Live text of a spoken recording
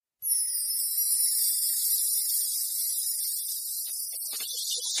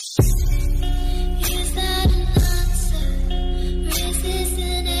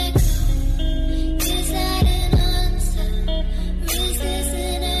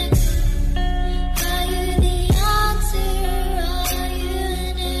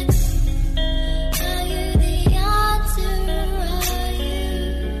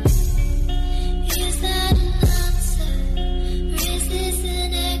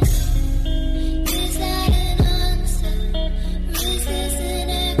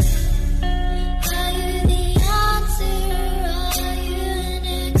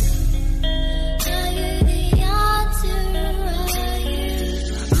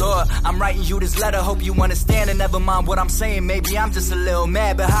but I'm writing you this letter. Hope you understand and never mind what I'm saying. Maybe I'm just a little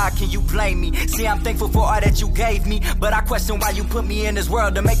mad, but how can you blame me? See, I'm thankful for all that you gave me, but I question why you put me in this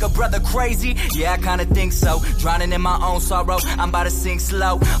world to make a brother crazy. Yeah, I kinda think so. Drowning in my own sorrow, I'm about to sink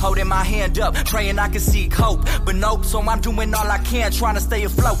slow. Holding my hand up, praying I can seek hope, but nope. So I'm doing all I can, trying to stay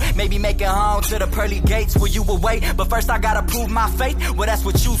afloat. Maybe make it home to the pearly gates where you away. But first I gotta prove my faith. Well, that's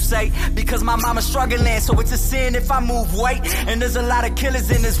what you say, because my mama's struggling, so it's a sin if I move weight. And there's a lot of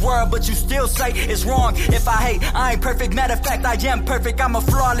killers in this world, but you still say it's wrong if I hate. I ain't perfect, matter of fact, I am perfect. I'm a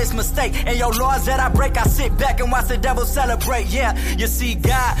flawless mistake, and your laws that I break, I sit back and watch the devil celebrate. Yeah, you see,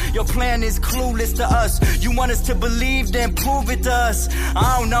 God, your plan is clueless to us. You want us to believe, then prove it to us.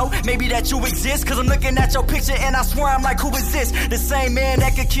 I don't know, maybe that you exist, cause I'm looking at your picture and I swear I'm like, who is this? The same man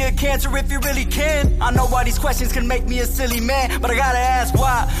that could cure cancer if you really can? I know all these questions can make me a silly man, but I gotta ask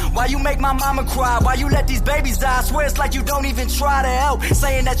why. Why you make my mama cry? Why you let these babies die? I swear it's like you don't even try to help.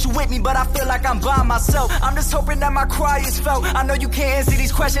 Saying that you with me, but I feel like I'm by myself. I'm just hoping that my cry is felt. I know you can't answer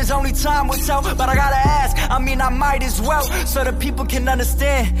these questions, only time will tell, but I gotta ask, I mean I might as well, so the people can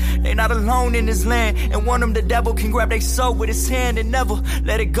understand they not alone in this land. And one of them, the devil can grab their soul with his hand and never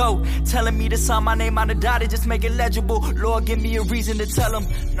let it go. Telling me to sign my name on the dot, just make it legible. Lord, give me a reason to tell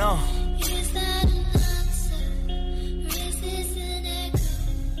him no.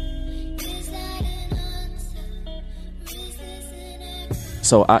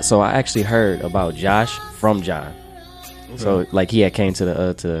 So I actually heard about Josh from John. Okay. So like he had came to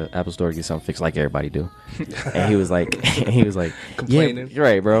the Apple Store to get something fixed like everybody do, and he was like complaining. Yeah,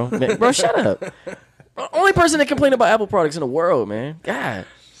 right, bro. Man, bro, shut up. Only person that complained about Apple products in the world, man. God.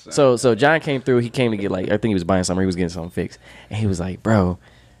 So John came through. He came to get like I think he was buying something. He was getting something fixed, and he was like, bro.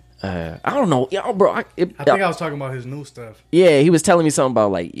 I don't know, yo, bro. I think I was talking about his new stuff. Yeah, he was telling me something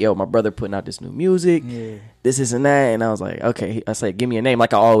about like, yo, my brother putting out this new music, this and that, and I was like, okay. I said, give me a name,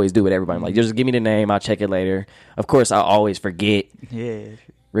 like I always do with everybody. I'm like, just give me the name, I'll check it later. Of course, I always forget. Yeah,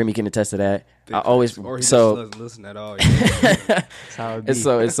 Remy can attest to that. I always or he just doesn't listen at all. That's how it be.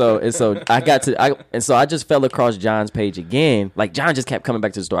 And so I just fell across John's page again. Like John just kept coming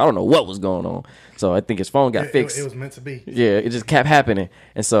back to the store. I don't know what was going on. So I think his phone got fixed. It was meant to be. Yeah, it just kept happening.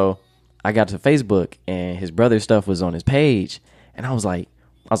 And so I got to Facebook and his brother's stuff was on his page. And I was like,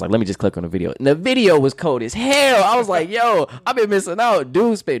 let me just click on the video. And the video was cold as hell. I was like, yo, I've been missing out.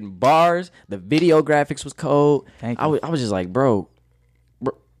 Dude spitting bars. The video graphics was cold. I was just like, bro,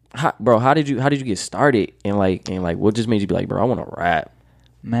 how did you get started? And what just made you be like, bro, I want to rap?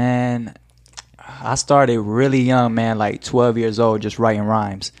 Man, I started really young, man, like 12 years old, just writing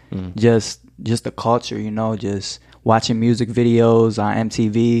rhymes. Just the culture, you know, just watching music videos on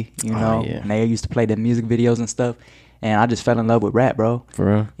MTV, you know. And they used to play the music videos and stuff. And I just fell in love with rap, bro. For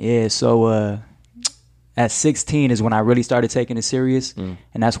real? Yeah, so at 16 is when I really started taking it serious. And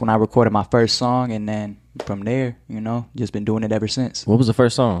that's when I recorded my first song. And then from there, you know, just been doing it ever since. What was the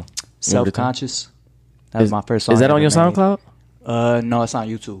first song? Self-Conscious. That was my first song. Is that on your SoundCloud? No, it's on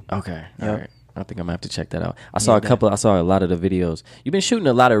YouTube. Okay, all right. I think I'm gonna have to check that out. I saw a lot of the videos. You've been shooting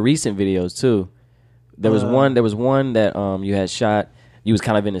a lot of recent videos too. There was one that you had shot. You was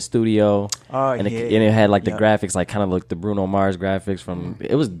kind of in the studio. And it had like the graphics, like kind of like the Bruno Mars graphics from.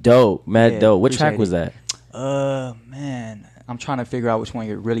 It was dope, dope. What track was that? Man, I'm trying to figure out which one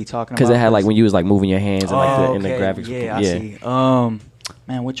you're really talking about. Because it had like when you was like moving your hands and like in the graphics. Yeah, I see.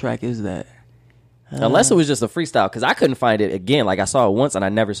 Man, what track is that? Unless it was just a freestyle, because I couldn't find it again. Like I saw it once and I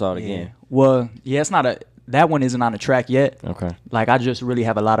never saw it again. Well, it's not that one isn't on the track yet. Okay. Like I just really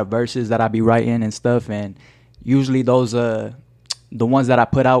have a lot of verses that I be writing and stuff, and usually those the ones that I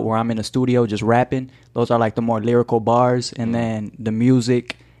put out where I'm in the studio just rapping, those are like the more lyrical bars, and then the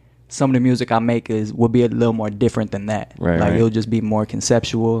music, some of the music I make will be a little more different than that. Right. It'll just be more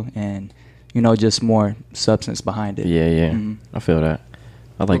conceptual and, you know, just more substance behind it. Yeah. I feel that.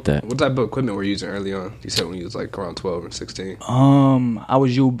 I like that. What type of equipment were you using early on? You said when you was like around 12 or 16. I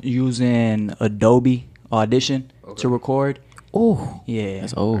was using Adobe Audition to record. Oh, yeah,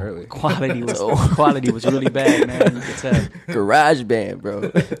 that's old. Quality was really bad, man. You could tell. GarageBand,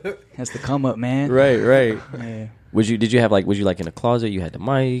 bro. Has to come up, man. Right. Yeah. Was you in a closet? You had the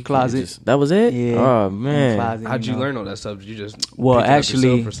mic. Closet. That was it. Yeah. Oh man. Closet, how'd you learn all that stuff? Did you just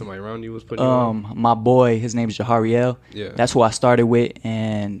actually or somebody around you was putting you on? My boy, his name is Jahariel. Yeah. That's who I started with,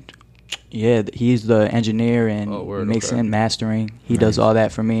 and he's the engineer and mixing, mastering. He does all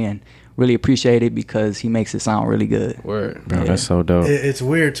that for me, and really appreciate it because he makes it sound really good. Word. Bro, that's so dope. It's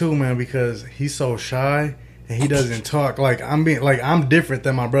weird too, man, because he's so shy and he doesn't talk. I'm different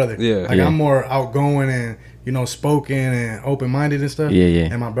than my brother. Yeah. I'm more outgoing and, you know, spoken and open-minded and stuff. Yeah.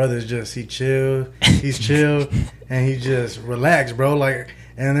 And my brother's just, he's chill, and he just relaxed, bro. Like,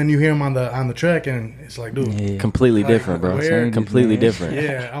 and then you hear him on the track, and it's like, dude, Yeah. Completely Like, different, bro. where- Completely man. different.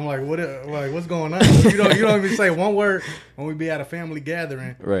 yeah. I'm like, what's going on? You don't even say one word when we be at a family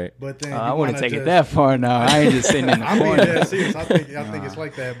gathering, Right. But then I you wouldn't wanna take it just- that far now. I ain't just sitting in the I'm being corner. dead serious. I think it's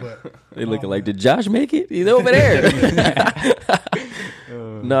like that, but They looking like, did Josh make it? He's over there.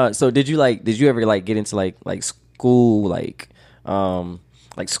 No. So did you ever like get into like school like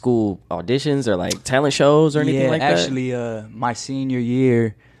school auditions or like talent shows or anything like that? Actually, my senior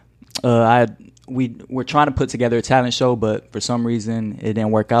year, we were trying to put together a talent show, but for some reason it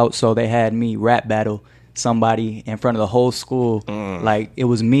didn't work out. So they had me rap battle somebody in front of the whole school. Like it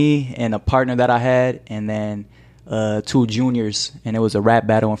was me and a partner that I had, and then 2 juniors, and it was a rap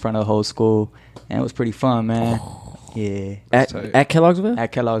battle in front of the whole school, and it was pretty fun, man. Yeah, At Kellogg'sville?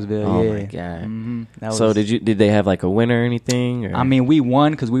 at Kellogg'sville. Oh yeah. my god. Mhm. That So was- did they have like a winner or anything? Or? I mean, we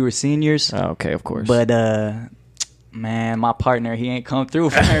won because we were seniors. Oh, okay, of course. But man, my partner, he ain't come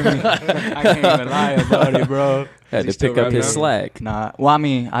through for me. I can't even lie about it, bro. had he to pick still up his rap now? slack. Nah, well, I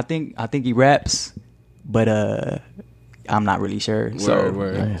mean, I think he raps, but I'm not really sure. So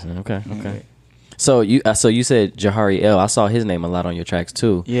Word. Nice. Okay. So you said Jahari L. I saw his name a lot on your tracks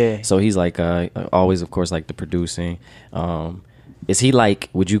too. Yeah. So he's like always, of course, like the producing. Is he like?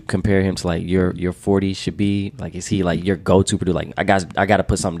 Would you compare him to like your 40 should be? Like, is he like your go-to producer? Like, I got to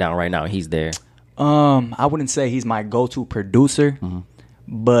put something down right now, and he's there. I wouldn't say he's my go-to producer,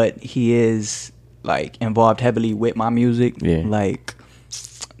 but he is like involved heavily with my music. Yeah. Like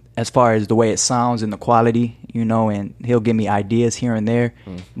as far as the way it sounds and the quality, and he'll give me ideas here and there.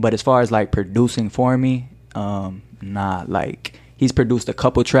 But as far as like producing for me, nah, like he's produced a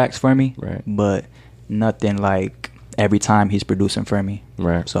couple tracks for me, Right. but nothing like every time he's producing for me.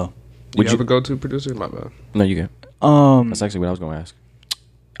 Right. So, Would you have a go-to producer? My bad. No, you can. um, That's actually what I was gonna ask.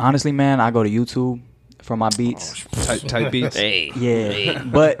 honestly, man, I go to YouTube for my beats. Type beats. Hey. Yeah,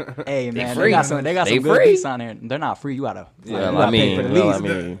 but hey, man, they free. got some They good free. beats on there. They're not free. You gotta, Well, you I gotta pay mean, for the well, I lease.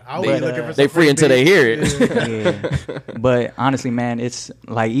 mean, I was But, looking for they some free until they beats. hear it. Yeah. But honestly, man, it's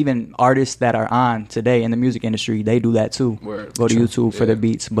like even artists that are on today in the music industry, they do that too. Word. Go to True. YouTube for Yeah. their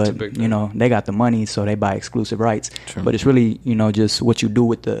beats, It's a but big thing. they got the money, so they buy exclusive rights. True. But it's really just what you do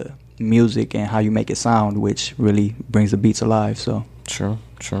with the music and how you make it sound, which really brings the beats alive. So True.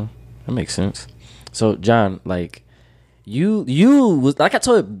 That makes sense. So, John, like, you was like I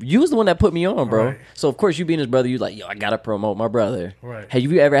told you was the one that put me on, bro. Right. So of course you being his brother, you like, yo, I gotta promote my brother. Right. Have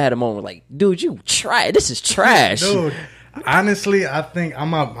you ever had a moment like, dude, you try this is trash. Dude, honestly, I think I'm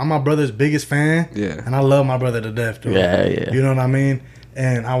my brother's biggest fan. Yeah. And I love my brother to death, dude. Yeah, yeah. You know what I mean?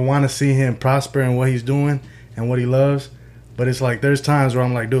 And I want to see him prosper in what he's doing and what he loves. But it's like there's times where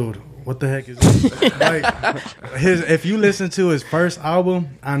I'm like, dude, what the heck is this? Like if you listen to his first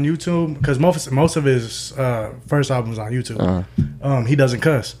album on YouTube, because most of his first albums on YouTube, he doesn't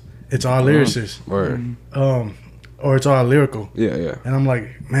cuss. It's all lyricists. Word. Or it's all lyrical. Yeah. And I'm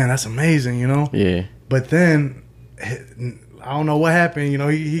like, man, that's amazing, Yeah. But then I don't know what happened.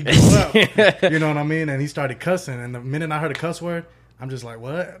 He grew up. You know what I mean? And he started cussing. And the minute I heard a cuss word, I'm just like,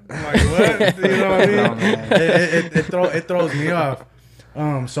 what? I'm like, what? You know what I mean? It throws me off.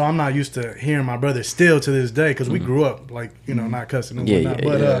 So I'm not used to hearing my brother still to this day because we grew up like not cussing and Yeah, whatnot. yeah,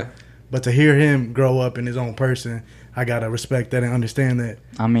 But yeah. but to hear him grow up in his own person, I gotta respect that and understand that.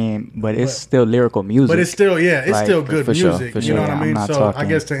 I mean, but it's still lyrical music. But it's still it's Like, still good for sure, music. for You know sure. what I I'm mean? not So I talking-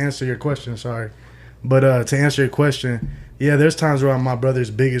 guess to answer your question, sorry. But to answer your question, yeah, there's times where I'm my brother's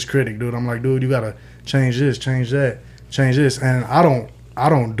biggest critic, dude. I'm like, dude, you gotta change this, change that, change this. And I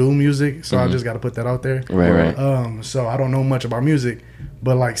don't do music, so I just gotta put that out there. Right. So I don't know much about music.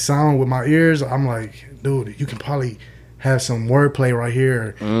 But like sound with my ears, I'm like, dude, you can probably have some wordplay right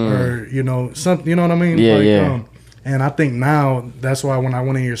here or something, you know what I mean? Yeah, like, yeah. And I think now that's why when I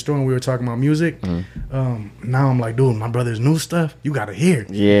went in your store and we were talking about music, now I'm like, dude, my brother's new stuff, you gotta hear.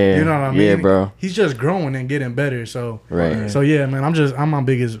 Yeah. You know what I mean? Yeah, bro. He's just growing and getting better. So Right. So yeah, man, I'm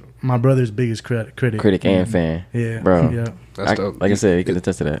my brother's biggest critic. Critic and fan. Yeah. Bro. Yeah. That's dope. Like I said, you can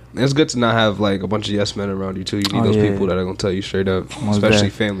attest to that. It's good to not have like a bunch of yes men around you too. You need Oh, those yeah. people that are gonna tell you straight up, Most especially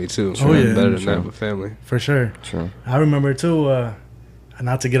def. family too. Oh, yeah. Better than True. that, but family. For sure. True. I remember too,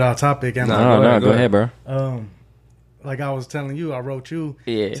 not to get off topic, and Nah. No, go go ahead. ahead, bro. like I was telling you, I wrote you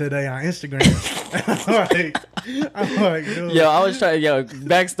Yeah. today on Instagram. I'm like, dude. Yo, I was trying.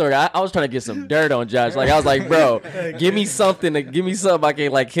 Backstory. I was trying to get some dirt on Josh. Like I was like, bro, give me something I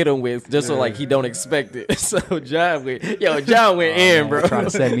can like hit him with, just so like he don't expect it. So John went in, bro. trying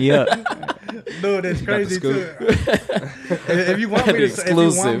to set me up. Dude, it's crazy scoop. too. if you want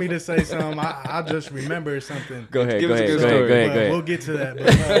Exclusive. me to say something, I just remember something. Go ahead, Give go us a ahead, good go ahead, story. go ahead, But go ahead. we'll get to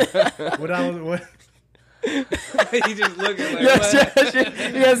that. But, He just looking like,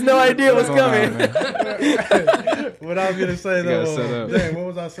 He has no idea what's coming. What I was gonna say gotta set though, up. dang, what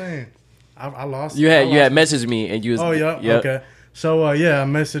was I saying? I lost. You I had lost- messaged me and you was Oh yeah, yep. okay. So I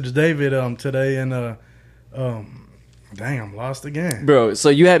messaged David today and dang, I'm lost again. Bro, so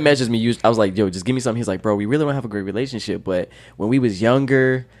you had messaged me. I was like, yo, just give me something. He's like, bro, we really don't have a great relationship, but when we was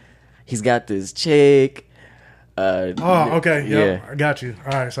younger, he's got this chick. Oh, okay, yeah. I got you.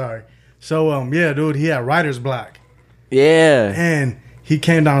 All right, sorry. So dude, he had writer's block. Yeah. And he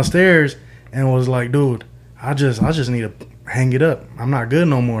came downstairs and was like, dude, I just need to hang it up. I'm not good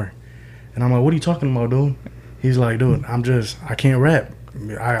no more. And I'm like, what are you talking about, dude? He's like, dude, I can't rap.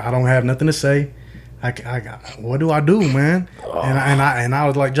 I don't have nothing to say. What do I do, man? And I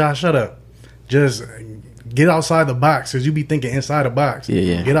was like, Josh, shut up. Just get outside the box, because you be thinking inside the box.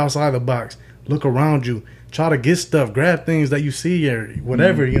 Yeah. Get outside the box. Look around you. Try to get stuff. Grab things that you see or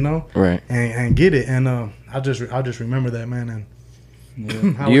whatever, you know? Right. And get it. And I just remember that, man. And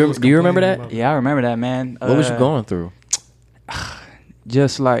Do you remember that? Yeah, I remember that, man. What was you going through?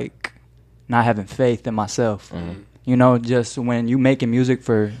 Just like not having faith in myself. You know, just when you making music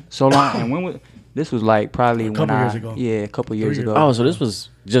for so long, and this was like probably A couple years ago. Yeah, a couple years 3 years ago. Oh, so this was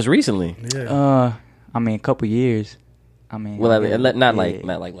just recently. Yeah. I mean, a couple years. I mean, Well, yeah, not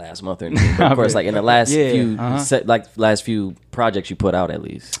like last month or anything, but of course, like in the last few last few projects you put out, at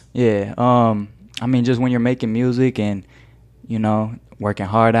least. Yeah. I mean, just when you're making music and, you know, working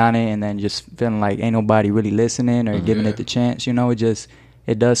hard on it, and then just feeling like ain't nobody really listening or giving it the chance, you know,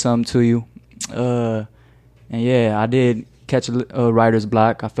 it does something to you. And yeah, I did catch a writer's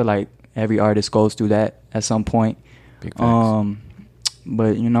block. I feel like every artist goes through that at some point. Big facts.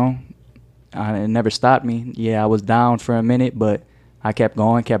 But you know, it never stopped me. Yeah, I was down for a minute, but I kept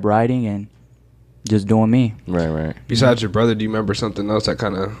going, kept writing, and just doing me. Right. Besides your brother, do you remember something else that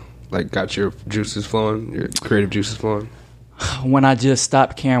kind of like got your juices flowing, your creative juices flowing? When I just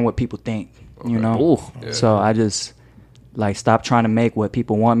stopped caring what people think, you know. Ooh. Yeah. So I just like stopped trying to make what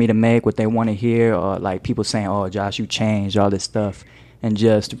people want me to make, what they want to hear, or like people saying, "Oh, Josh, you changed," all this stuff, and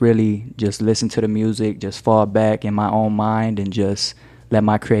just really just listen to the music, just fall back in my own mind, and just let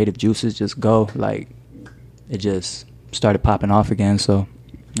my creative juices just go. Like it just started popping off again. So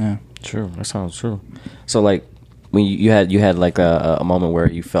yeah. True. That sounds true. So like when you had like a moment where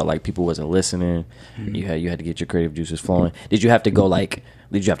you felt like people wasn't listening, you had to get your creative juices flowing. Did you have to go like?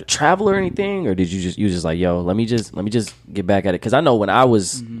 Did you have to travel or anything, or did you just like, yo, let me just get back at it? Because I know when I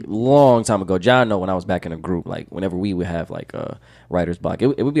was long time ago, John know when I was back in a group, like whenever we would have like a writer's block,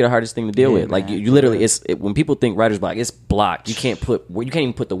 it would be the hardest thing to deal with. Like you literally, when people think writer's block, it's blocked. You can't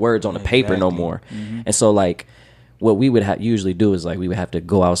even put the words on the paper no more. And so like what we would usually do is like we would have to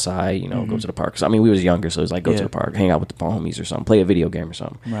go outside, you know, go to the park. So, I mean, we was younger, so it was like go to the park, hang out with the homies or something, play a video game or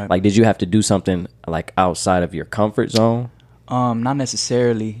something. Right. Like, did you have to do something like outside of your comfort zone? Not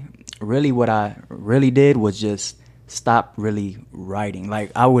necessarily. Really, what I really did was just stop really writing.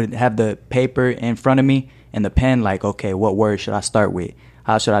 Like, I would have the paper in front of me and the pen, like, okay, what word should I start with?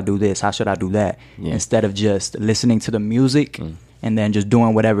 How should I do this? How should I do that? Yeah. Instead of just listening to the music and then just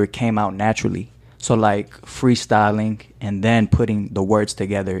doing whatever came out naturally. So, like, freestyling and then putting the words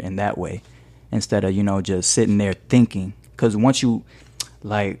together in that way instead of, you know, just sitting there thinking. Because once you,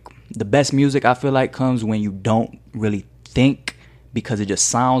 like, the best music, I feel like, comes when you don't really think because it just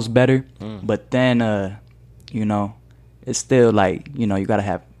sounds better. But then, you know, it's still like, you know, you got to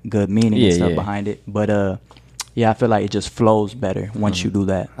have good meaning and stuff behind it. But, yeah, I feel like it just flows better once you do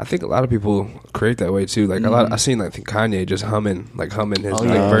that. I think a lot of people create that way too. Like a lot, I seen like Kanye just humming his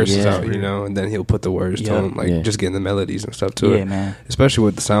yeah. verses Yeah. out, you know, and then he'll put the words to Yeah. them, like Yeah. just getting the melodies and stuff to it. Yeah, man. Especially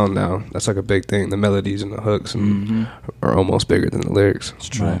with the sound now, that's like a big thing. The melodies and the hooks are almost bigger than the lyrics.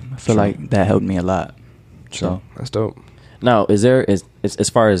 Right. I feel like that helped me a lot. So, That's dope. Now, is as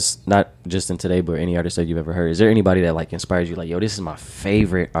far as not just in today, but any artist that you've ever heard, is there anybody that like inspires you? Like, yo, this is my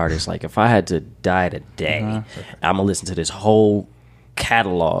favorite artist. Like, if I had to die today, I'm gonna listen to this whole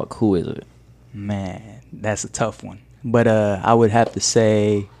catalog. Who is it? man, that's a tough one. But I would have to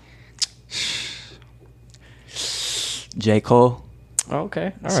say J. Cole. Oh,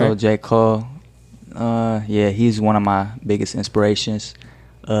 okay, all So right. J. Cole, yeah, he's one of my biggest inspirations.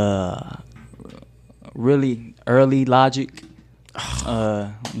 Really early Logic.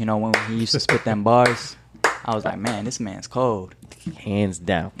 You know, when he used to spit them bars, I was like, man, this man's cold. Hands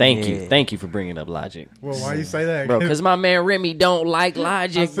down. Thank Yeah. you for bringing up Logic. Well, why you say that, Bro, because my man Remy don't like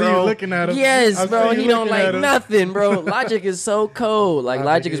Logic, I see bro. you looking at him. Yes, I see bro. you He don't looking like at him. nothing, bro. Logic is so cold. Like,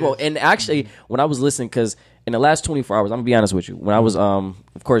 Logic is well. And actually, when I was listening, because in the last 24 hours, I'm going to be honest with you. When I was, of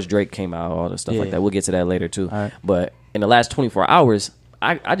course, Drake came out, all the stuff like Yeah. that. We'll get to that later, too. All right. But in the last 24 hours,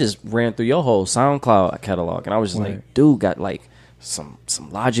 I just ran through your whole SoundCloud catalog, and I was just like, dude got like some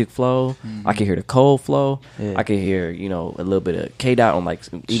Logic flow. I could hear the Cole flow. Yeah. I could hear, you know, a little bit of K Dot on, like,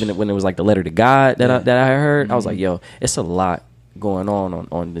 even when it was like the Letter to God that I heard. I was like, yo, it's a lot going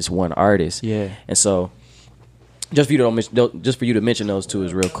on this one artist. Yeah. And so just for you to mention those two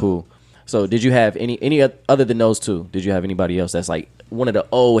is real cool. So did you have any other than those two? Did you have anybody else that's like one of the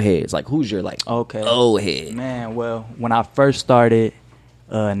old heads? Like, who's your like old head? Man, well, when I first started,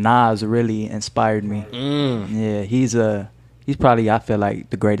 Nas really inspired me. Yeah, he's probably, I feel like,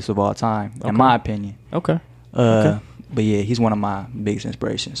 the greatest of all time, in my opinion. Okay. But yeah, he's one of my biggest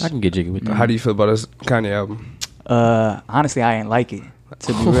inspirations. I can get jiggy with that. How do you feel about this Kanye album? Honestly, I ain't like it,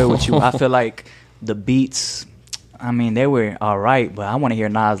 to be real with you. I feel like the beats, I mean, they were all right, but I want to hear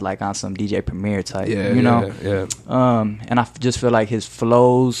Nas like on some DJ Premier type, you know? Yeah. And I just feel like his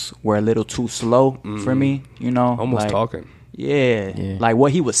flows were a little too slow for me, you know? Almost like, talking. Yeah. Like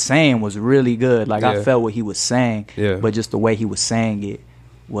what he was saying was really good. Like I felt what he was saying, but just the way he was saying it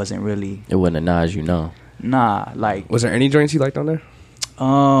wasn't really. It wasn't a Nas, you know. Nah, like. Was there any joints you liked on there?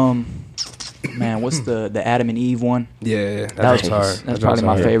 Man, what's the Adam and Eve one? Yeah, that was hard. That's probably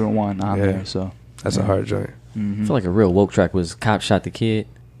my favorite one on there. So that's a hard joint. I feel like a real woke track was "Cop Shot the Kid."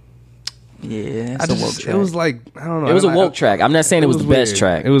 Yeah, it's a woke track. It was like, I don't know. It was a woke track. I'm not saying it was the best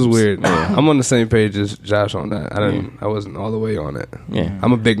track. It was weird. I'm on the same page as Josh on that. I wasn't all the way on it. Yeah,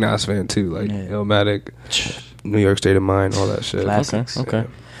 I'm a big Nas fan too. Like Illmatic, New York State of Mind, all that shit. Classics. Okay.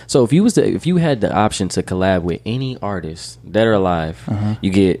 So if you had the option to collab with any artist, dead or alive,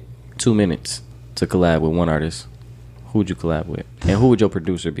 you get 2 minutes to collab with one artist. Who would you collab with, and who would your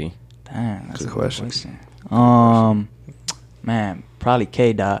producer be? Damn, that's good a question. Man, probably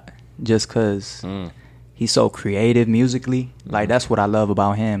K Dot, just cause he's so creative musically. Like that's what I love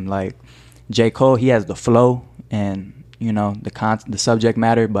about him. Like J. Cole, he has the flow and, you know, the subject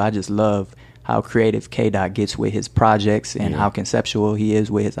matter, but I just love how creative K Dot gets with his projects and how conceptual he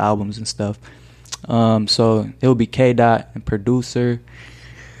is with his albums and stuff. So it would be K Dot, and producer,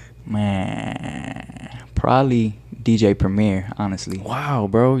 man, probably DJ Premier, honestly. Wow,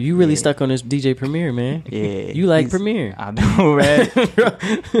 bro, you really stuck on this DJ Premier, man. Yeah, you like Premier? I do, man.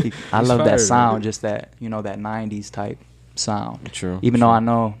 I love that sound, just that, you know, that 90s type sound. True. Even though I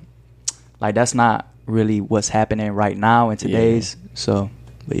know, like, that's not really what's happening right now in today's. So,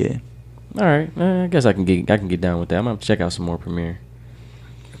 but yeah. All right, I guess I can get down with that. I'm gonna check out some more Premier.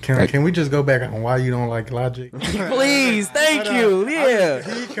 Can we just go back on why you don't like Logic? Please, thank you. Yeah,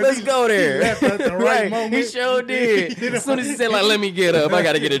 let's go there. He left at the right moment. He sure did. As soon as he said, like, let me get up, I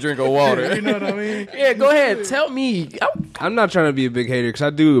gotta get a drink of water. You know what I mean? Yeah, go ahead. Tell me. I'm not trying to be a big hater because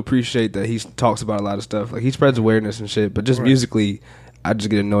I do appreciate that he talks about a lot of stuff. Like he spreads awareness and shit, but just musically, I just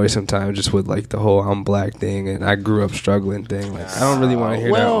get annoyed sometimes just with like the whole I'm black thing and I grew up struggling thing. Like I don't really want to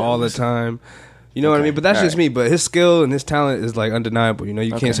hear that all the time. You know what I mean? But that's just me. But his skill and his talent is like undeniable. You know,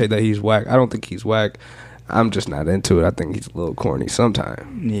 you can't say that he's whack. I don't think he's whack. I'm just not into it. I think he's a little corny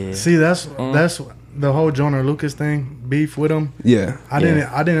sometimes. Yeah. See, that's the whole Joyner Lucas thing, beef with him. Yeah. I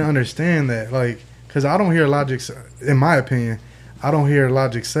didn't understand that. Like, because I don't hear Logic, in my opinion, I don't hear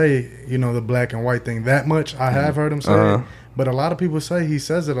Logic say, you know, the black and white thing that much. I have heard him say it. But a lot of people say he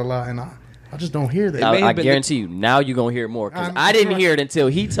says it a lot, and I just don't hear that. I guarantee you, now you're going to hear it more. Because I didn't hear it until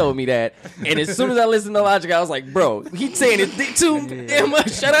he told me that. And as soon as I listened to Logic, I was like, bro, he's saying it too damn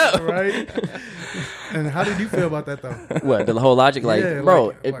much. Shut up. Right? And how did you feel about that, though? What, the whole Logic? Like, Yeah,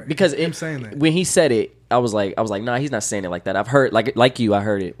 bro, like because him saying that. when he said it, I was like, nah, he's not saying it like that. I've heard, like you, I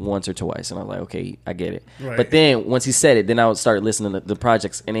heard it once or twice. And I was like, okay, I get it. Right. But then once he said it, then I would start listening to the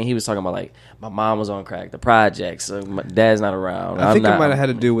projects. And then he was talking about, like, my mom was on crack, the projects, my dad's not around. I think it might have had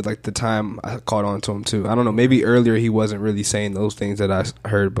to do with like the time I caught on to him too. I don't know. Maybe earlier he wasn't really saying those things that I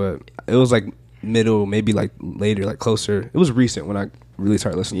heard, but it was like middle, maybe like later, like closer. It was recent when I really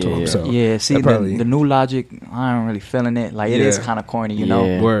started listening to him. So yeah, see, the new Logic, I ain't really feeling it. Like it is kind of corny, you know.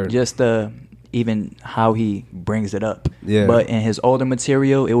 Yeah. Word. Just even how he brings it up. Yeah. But in his older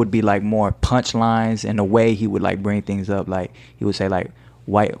material, it would be like more punchlines and the way he would like bring things up. Like he would say like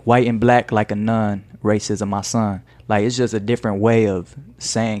white and black like a nun, racism my son. Like it's just a different way of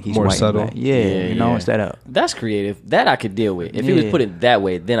saying he's more white subtle. and black. Yeah, you know, instead of that's creative. That I could deal with. If he was put it that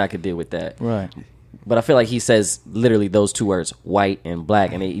way, then I could deal with that. right. But I feel like he says literally those two words, white and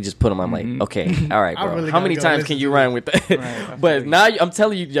black, and he just put them. I'm like, okay, all right, bro. really How many gotta go times listen can you to run with that? But now I'm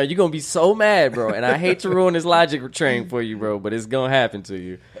telling you, you're gonna be so mad, bro. And I hate to ruin this Logic train for you, bro, but it's gonna happen to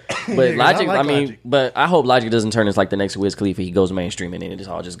you. But Logic, I like I mean, Logic. but I hope Logic doesn't turn into like the next Wiz Khalifa. He goes mainstream and then it's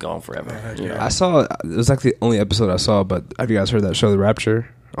all just gone forever. You know? I saw it was like the only episode I saw, but have you guys heard that show, The Rapture?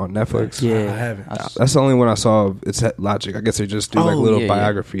 on Netflix. Yeah, I haven't. That's the only one I saw. It's Logic. I guess they just do like Oh, little yeah,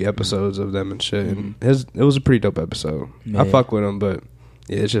 biography episodes of them and shit. And it was a pretty dope episode. Yeah. I fuck with them, but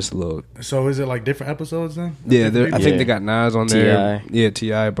yeah, it's just a little. So is it like different episodes then? Yeah, Different I people? think they got Nas on there. T.I. Yeah,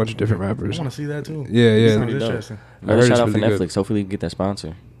 T.I., a bunch of different I rappers. want to see that too. Yeah, yeah. Sounds dope. interesting. Another heard shout it's out for really Netflix. good. Hopefully we can get that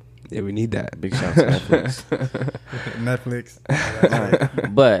sponsor. Yeah, we need that. Big shout out to Netflix.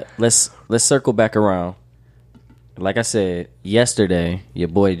 Netflix. But let's circle back around. Like I said, yesterday, your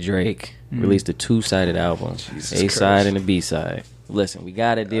boy Drake released a 2-sided album. A side and a B side. Listen, we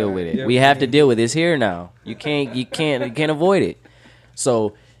gotta deal with it. yeah, we have to deal with it. It's here now. You can't avoid it.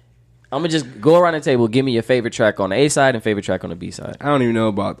 So I'm gonna just go around the table. Give me your favorite track on the A side and favorite track on the B side. I don't even know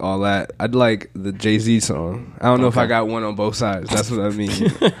about all that. I'd like the Jay-Z song. I don't know if I got one on both sides. That's what I mean.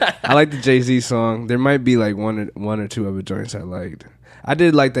 I like the Jay-Z song. There might be like one or two other joints I liked. I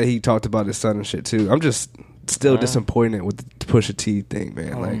did like that he talked about his son and shit too. I'm just still disappointed with the Pusha T thing,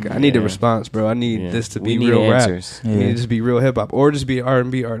 man. Like I need a response, bro. I need this to be real answers. rap. I need it to be real hip hop, or just be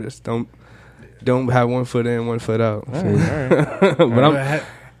R&B artist. Don't have one foot in, one foot out. All right. But I'm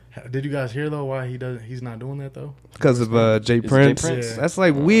Did you guys hear though why he's not doing that though? because of Jay It's Prince. Jay Prince. That's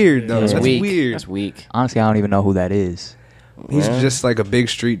like weird though. That's That's weak. weird. That's weak. Honestly, I don't even know who that is. He's Yeah. just like a big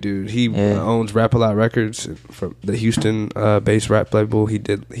street dude. He Yeah. owns Rap A Lot Records from the Houston based rap label. He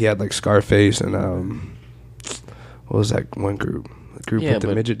had like Scarface and what was that one group? The group Yeah, with the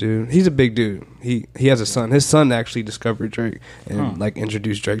but- midget dude. He's a big dude. He has a son. His son actually discovered Drake and like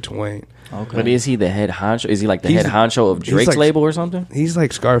introduced Drake to Wayne. Okay. But is he the head honcho? Is he like the He's- head honcho of he's Drake's like- label or something? He's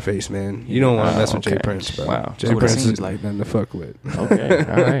like Scarface, man. You don't want to Wow, mess with Jay okay. Prince, bro. Wow. Jay That's what it Prince seems is like nothing to fuck with. Okay,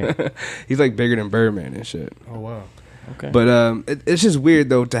 all right. He's like bigger than Birdman and shit. Oh wow. Okay. But it's just weird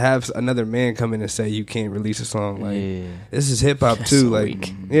though to have another man come in and say you can't release a song. Like Yeah. this is hip hop too. so Like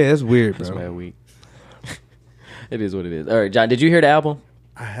weak. yeah, it's weird, That's bro. mad weak. It is what it is. All right, John, did you hear the album?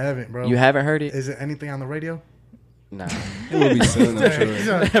 I haven't, bro. You haven't heard it? Is it anything on the radio? Nah. It will be soon, I'm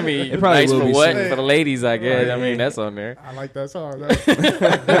sure. I mean, It probably nice will for be what? soon. For the ladies, I guess. I Right. mean, that's on there. I like that song. That's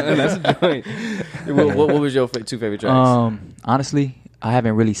a joint. What was your two favorite tracks? Honestly, I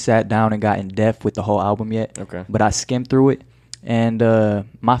haven't really sat down and got in depth with the whole album yet. Okay. But I skimmed through it, and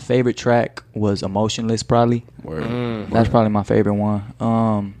my favorite track was "Emotionless." Probably. That's probably my favorite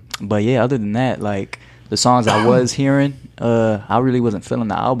one. But yeah, other than that, like the songs I was hearing, I really wasn't feeling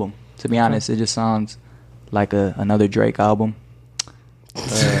the album. To be honest, it just sounds like another Drake album.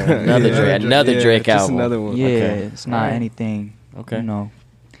 Another Drake just album. Another one. Yeah, Okay. it's not Alright. anything. Okay. You know,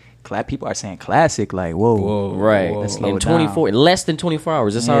 people are saying classic. Like, whoa. Whoa. Right. Whoa. Let's slow In it down. 24, less than 24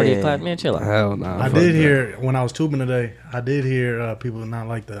 hours. It's already a Yeah. clap. Man, chill out. Hell no. I did hear when I was tubing today. I did hear people not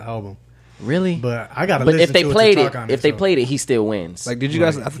like the album, Really? but I gotta. But listen if they to played to it, talk on if they so. played it, he still wins. Like, did you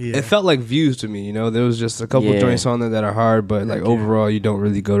guys? Right, yeah. It felt like Views to me. You know, there was just a couple Yeah. joints on there that are hard, but like Yeah. overall, you don't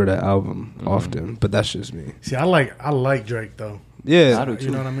really go to that album Mm-hmm. often. But that's just me. See, I like Drake though. Yeah, I do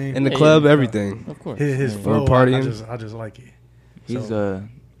You know what I mean? in the Yeah, club, yeah. everything. of course. his Or flow, partying. I just like it. He's So-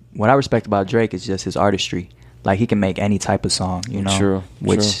 what I respect about Drake is just his artistry. Like he can make any type of song, you know. True,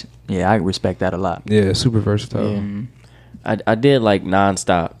 Which yeah, I respect that a lot. Yeah, super versatile. Yeah. Mhm. I did like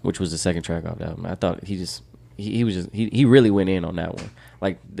Nonstop, which was the second track off the album. I thought he really went in on that one.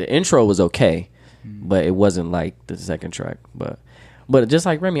 Like the intro was okay, but it wasn't like the second track. But just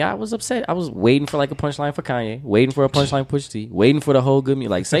like Remy, I was upset. I was waiting for like a punchline for Kanye, waiting for a punchline Pusha T, waiting for the whole good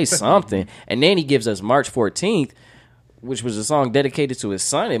music. Like say something, and then he gives us March 14th, which was a song dedicated to his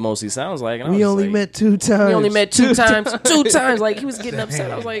son. It mostly sounds like. And I was We only like, met 2 times. We only met two times. Two times. Like he was getting upset.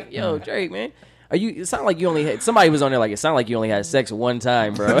 I was like, "Yo, Drake, man, are you?" It sounded like you only had somebody was on there. Like it sounded like you only had sex one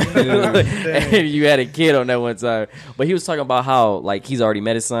time, bro. And you had a kid on that one time. But he was talking about how like he's already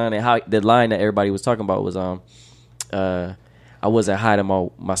met his son, and how the line that everybody was talking about was I wasn't hiding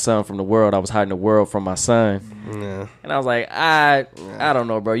my son from the world. I was hiding the world from my son. Yeah. And I was like, I don't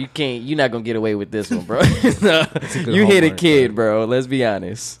know, bro. You're not gonna get away with this one, bro. No, good you hit a Hallmark kid, bro. Let's be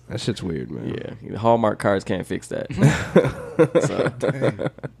honest. That shit's weird, man. Yeah, Hallmark cards can't fix that. So.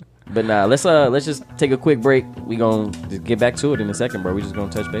 But nah, let's just take a quick break. We gonna just get back to it in a second, bro. We just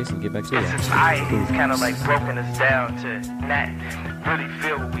gonna touch base and get back to it. Society's kind of like broken us down to not really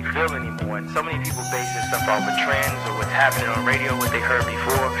feel what we feel anymore. And so many people base this stuff off of trends or what's happening on radio, what they heard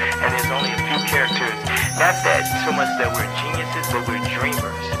before. And there's only a few characters. Not that so much that we're geniuses, but we're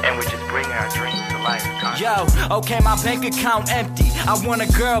dreamers. And we're just bring our dreams to life. Yo, okay, my bank account empty. I want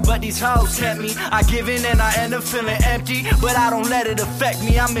a girl, but these hoes tempt me. I give in and I end up feeling empty, but I don't let it affect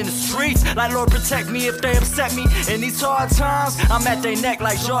me. I'm in the streets, like Lord protect me if they upset me. In these hard times, I'm at their neck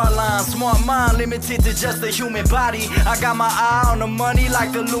like jawline. Smart mind, limited to just the human body. I got my eye on the money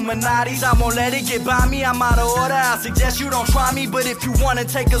like the Illuminati's. I won't let it get by me, I'm out of order. I suggest you don't try me, but if you wanna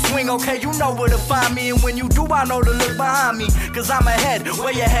take a swing, okay, you know where to find me. And when you do, I know to look behind me, cause I'm ahead,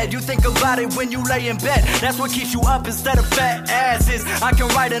 way ahead. You think about it when you lay in bed, that's what keeps you up instead of fat asses. I can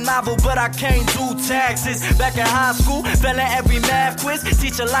write a novel, but I can't do taxes. Back in high school, failing every math quiz.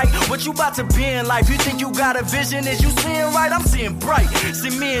 Teacher like, what you about to be in life? You think you got a vision, is you seeing right? I'm seeing bright.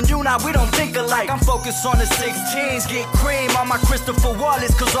 See me and you now, we don't think alike. I'm focused on the 16s, get cream on my Christopher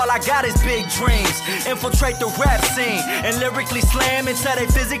Wallace, cause all I got is big dreams. Infiltrate the rap scene and lyrically slam until they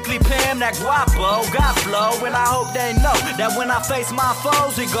physically pam that guapo, got flow. And I hope they know that when I face my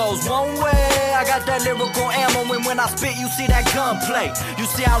foes, it goes one way. I got that lyrical ammo, and when I spit, you see that gunplay. You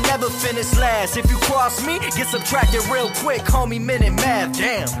see, I'll never finish last. If you cross me, get subtracted real quick, homie, minute math,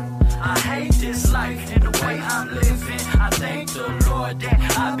 damn. I hate this life and the way I'm living. I thank the Lord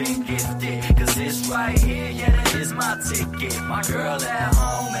that I've been gifted, cause this right here, yeah, that is my ticket. My girl at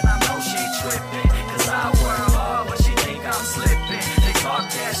home and I know she tripping, cause I work hard but she think I'm slipping. They talk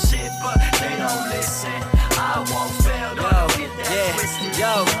that shit but they don't listen. I won't fail, don't get that twisted.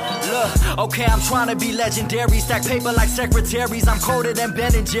 Yo, look, okay, I'm trying to be legendary. Stack paper like secretaries. I'm colder than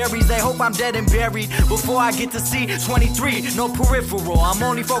Ben and Jerry's. They hope I'm dead and buried before I get to see 23. No peripheral, I'm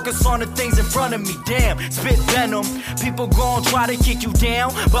only focused on the things in front of me. Damn, spit venom. People gon' try to kick you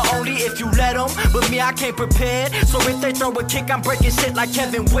down, but only if you let them. But me, I can't prepare. So if they throw a kick, I'm breaking shit like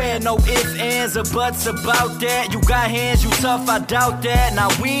Kevin Ware. No ifs, ands, or buts about that. You got hands, you tough, I doubt that. Now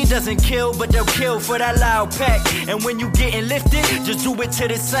weed doesn't kill, but they'll kill for that loud pack. And when you getting lifted, just do it to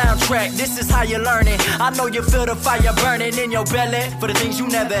the soundtrack. This is how you're learning. I know you feel the fire burning in your belly, for the things you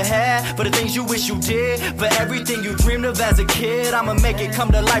never had, for the things you wish you did, for everything you dreamed of as a kid. I'ma make it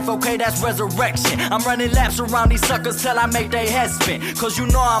come to life, okay, that's resurrection. I'm running laps around these suckers till I make they heads spin, cause you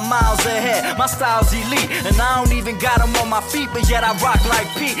know I'm miles ahead. My style's elite, and I don't even got them on my feet, but yet I rock like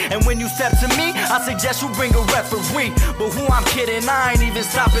Pete. And when you step to me, I suggest you bring a referee. But who I'm kidding, I ain't even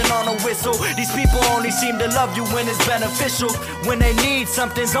stopping on a whistle. These people only seem to love you when it's beneficial. When they need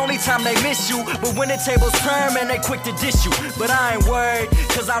something's only time they miss you. But when the tables turn, man, they quick to dish you. But I ain't worried,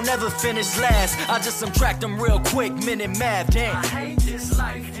 cause I'll never finish last. I just subtract them real quick, minute math, damn. I hate this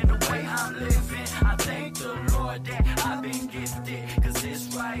life and the way I'm living. I thank the Lord that I've been gifted, cause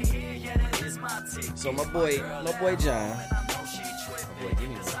this right here, yeah, that is my ticket. So my boy John. My boy, give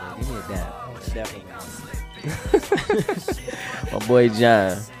me a dab. Definitely. My boy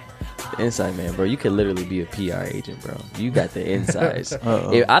John. The inside man, bro. You could literally be a PR agent, bro. You got the insides.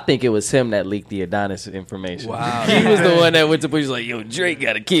 I think it was him that leaked the Adonis information. Wow. He was the one that went to push like, yo, Drake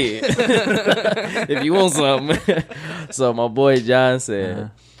got a kid. If you want something. So my boy John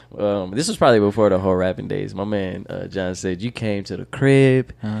said, this was probably before the whole rapping days. My man John said, you came to the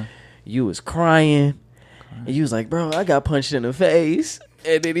crib, you was crying, and you was like, bro, I got punched in the face.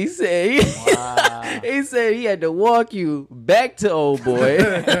 And then he said, he said he had to walk you back to old boy.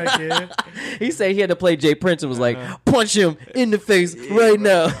 He said he had to play Jay Prince and was like, punch him in the face right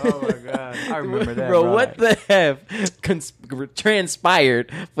now. Oh my God, I remember that, bro. What the heck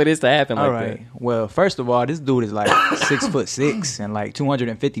transpired for this to happen like that? Well, first of all, this dude is like 6'6" and like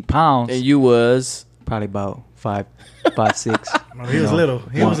 250 pounds. And you was probably about 5'6". No, he was little.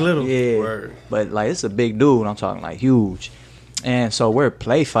 He was little. Yeah, Word. but like it's a big dude. I'm talking like huge. And so we're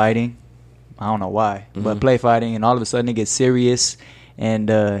play fighting. I don't know why, but play fighting, and all of a sudden it gets serious,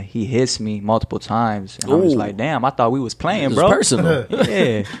 and he hits me multiple times, and I'm just like, damn, I thought we was playing, bro. Personal.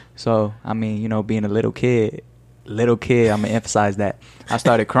 Yeah. So I mean, you know, being a little kid, I'm gonna emphasize that. I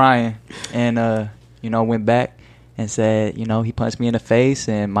started crying, and you know, went back and said, you know, he punched me in the face,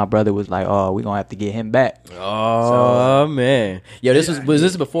 and my brother was like, oh, we gonna have to get him back. Oh man, yo, was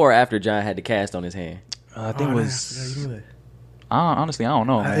this before or after John had the cast on his hand? I think it was. Yeah, you knew that. Honestly, I don't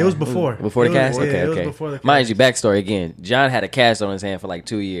know. It was before. Before the cast? Okay. It was before the cast. Mind you, backstory again. John had a cast on his hand for like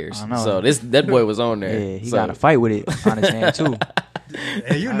 2 years. I know. So that boy was on there. Yeah, he So- got a fight with it on his hand too.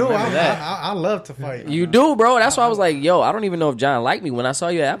 And you know I love to fight. You do, bro. That's why I was like, yo, I don't even know if John liked me. When I saw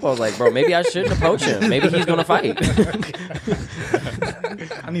you at Apple, I was like, bro, maybe I shouldn't approach him. Maybe he's going to fight.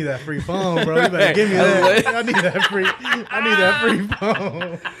 I need that free phone, bro. You better give me that. I need that free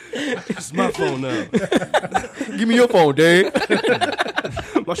phone. It's my phone now. Give me your phone, dude.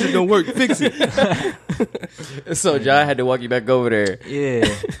 My shit don't work. Fix it. So John had to walk you back over there.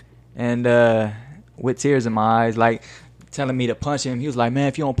 Yeah. And with tears in my eyes, like telling me to punch him. He was like, man,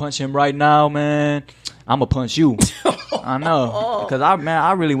 if you don't punch him right now, man, I'ma punch you. I know, because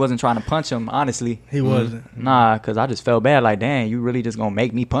I really wasn't trying to punch him, honestly. He wasn't. Nah, because I just felt bad. Like, dang, you really just gonna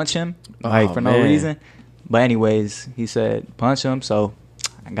make me punch him? Like, for no man. reason? But anyways, he said punch him, so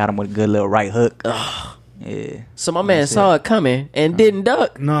I got him with a good little right hook. Yeah. So my man saw it coming and didn't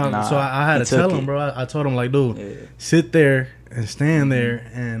duck. No, Nah, so I had he to tell took him, it. bro. I told him, like, dude, Yeah. sit there and stand there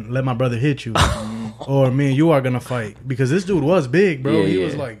and let my brother hit you, or me and you are gonna fight. Because this dude was big, bro. Yeah, he yeah.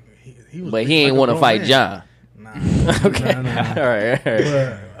 was like, he was. But big he ain't like a want to grown fight man. John. Nah. Okay. Nah. All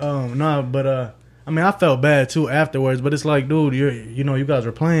right. But I mean, I felt bad too afterwards. But it's like, dude, you guys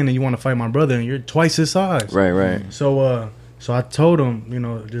are playing and you want to fight my brother, and you're twice his size. Right. So I told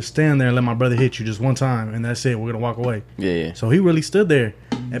him, just stand there and let my brother hit you just one time, and that's it. We're gonna walk away. Yeah. So he really stood there,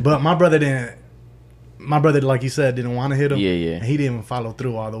 but my brother didn't. My brother, like he said, didn't want to hit him. Yeah. And he didn't even follow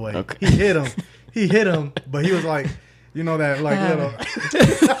through all the way. Okay. He hit him, but he was like, that like little.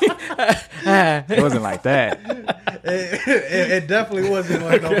 It wasn't like that. It definitely wasn't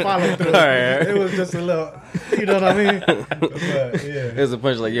like no follow through. Right. It was just a little, you know what I mean? But yeah, There's a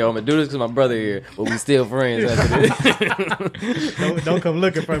punch like, yo, I'm gonna do this because my brother here, but we still friends after this. don't come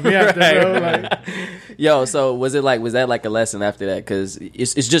looking for me after, bro. Like, Yo, so was that like a lesson after that? Because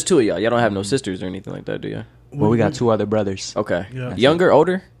it's just two of y'all. Y'all don't have no sisters or anything like that, do you? Well, we got two other brothers. Okay. Yeah. Younger,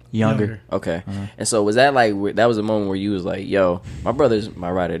 older? Younger. Okay. And so was that like that was a moment where you was like, yo, my brother's my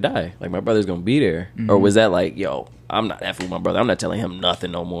ride or die. Like my brother's gonna be there. Or was that like, yo, I'm not effing with my brother. I'm not telling him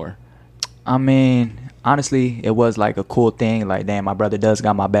nothing no more. I mean, honestly, it was like a cool thing. Like, damn, my brother does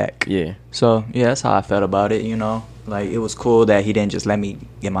got my back. Yeah. So, yeah, that's how I felt about it, Like, it was cool that he didn't just let me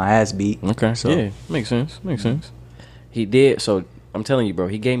get my ass beat. Okay. So, Yeah. Makes sense. He did. So I'm telling you, bro,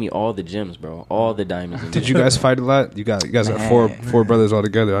 he gave me all the gems, bro. All the diamonds. Did you guys fight a lot? You guys got four brothers all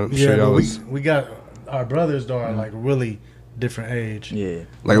together. I'm sure y'all but was we got our brothers though are like really different age. Yeah.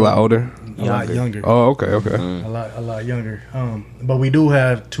 like a lot older. A lot younger. Oh, okay. A lot younger. But we do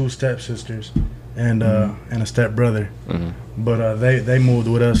have two stepsisters and a step brother. But they moved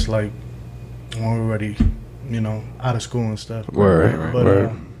with us like when we were already, out of school and stuff. Word.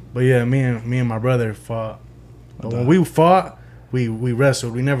 But yeah, me and my brother fought. But when we fought, we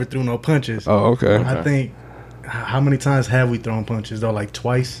wrestled. We never threw no punches. Oh, okay. I think how many times have we thrown punches though? Like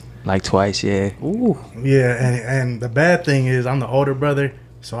twice. Like twice, yeah. Ooh. Yeah, and the bad thing is I'm the older brother,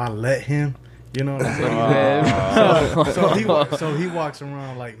 so I let him. You know what I'm saying? So he walks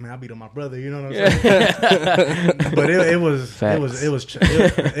around like, man, I beat up my brother. You know what I'm saying? But it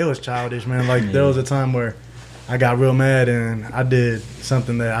was childish, man. Like there was a time where I got real mad and I did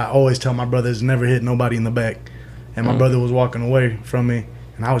something that I always tell my brothers never hit nobody in the back, and my brother was walking away from me.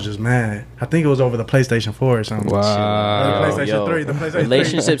 And I was just mad. I think it was over the PlayStation 4 or something. Wow. The PlayStation 3. The PlayStation 3.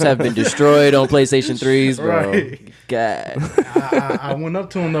 Relationships have been destroyed on PlayStation 3s, bro. Right. God. I went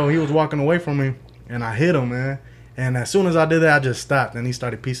up to him though. He was walking away from me, and I hit him, man. And as soon as I did that, I just stopped, and he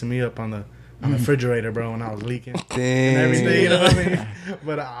started piecing me up on the refrigerator, bro, and I was leaking and everything. You know what I mean?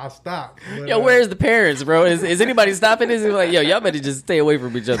 But I stopped. But, Yo, where's the parents, bro? Is anybody stopping this? It's like, yo, y'all better just stay away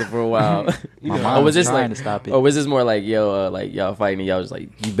from each other for a while. My mom Or was this trying like, to stop it. or was this more like, yo, like y'all fighting and y'all was like,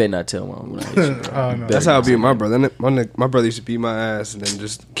 you better not tell mom. When I hit you. Oh, no. That's how I beat my brother. My brother used to beat my ass and then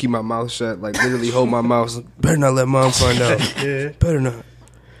just keep my mouth shut, like literally hold my mouth. Better not let mom find out. Yeah. Better not.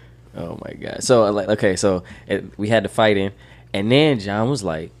 Oh my god. So like, okay, so we had the fighting, and then John was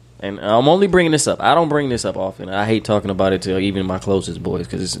like, and I'm only bringing this up. I don't bring this up often. I hate talking about it to even my closest boys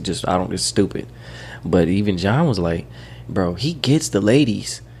because it's just it's stupid. But even John was like, bro, he gets the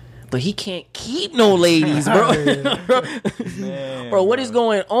ladies, but he can't keep no ladies, bro. Bro, what is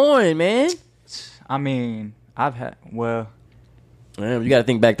going on, man? I mean, Damn, you got to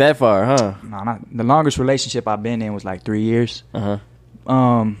think back that far, huh? the longest relationship I've been in was like 3 years. But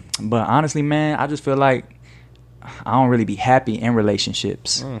honestly, man, I just feel like I don't really be happy in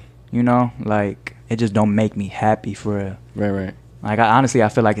relationships. Like it just don't make me happy for real. Right. Like I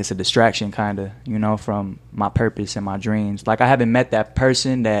feel like it's a distraction kind of, from my purpose and my dreams. Like I haven't met that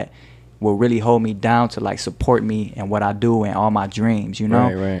person that will really hold me down to like support me and what I do and all my dreams,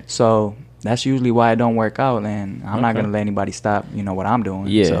 Right. So that's usually why it don't work out, and I'm not gonna let anybody stop, what I'm doing.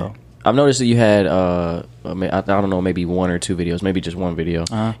 Yeah. So. I've noticed that you had I don't know, maybe one or two videos, maybe just one video.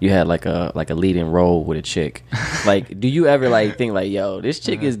 You had like a leading role with a chick. Like, do you ever like think like, yo, this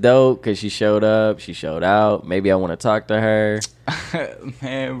chick is dope because she showed up, she showed out. Maybe I want to talk to her.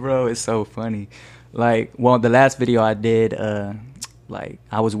 Man, bro, it's so funny. Like, well, the last video I did, like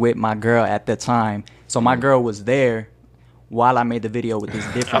I was with my girl at the time, so my girl was there while I made the video with this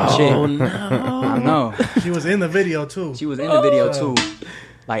different chick. Oh no! I know. She was in the video too. She was in the video too.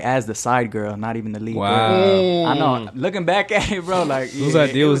 like as the side girl, not even the lead Wow. girl. I know. Looking back at it, bro, like Whose yeah,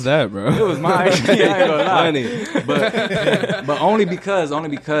 idea was that, bro? It was mine. Yeah, I ain't gonna lie. Funny. But only because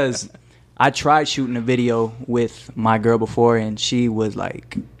I tried shooting a video with my girl before, and she was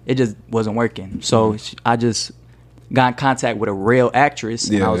like, it just wasn't working. So I just got in contact with a real actress,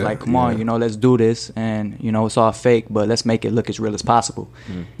 and I was like, come on, let's do this. And, it's all fake, but let's make it look as real as possible.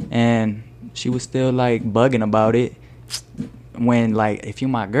 And she was still, like, bugging about it. When, like, if you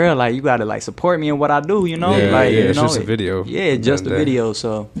my girl, like, you got to, like, support me in what I do, Yeah, like, it's just a video. Yeah, just a Day. video.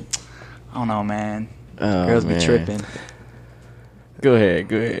 So, I don't know, man. Oh, Girls man. be tripping. Go ahead.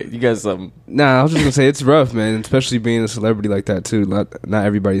 You got something? Nah, I was just gonna say it's rough, man. Especially being a celebrity like that too. Not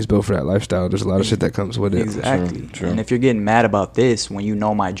everybody's built for that lifestyle. There's a lot of shit that comes with it. Exactly. True. And if you're getting mad about this when you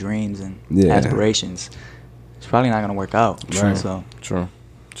know my dreams and aspirations, it's probably not going to work out. Right. So, True.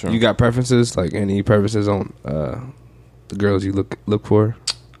 You got preferences? Like any preferences on the girls you look for?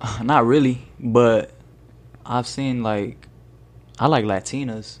 not really, but I've seen, like, I like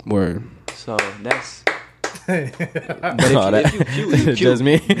Latinas. Word. So that's. But Oh, if you cute, you cute. Just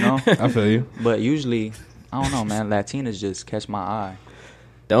me. I feel you. But usually, I don't know, man. Latinas just catch my eye.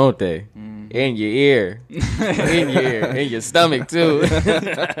 Don't they? In your ear. In your stomach, too.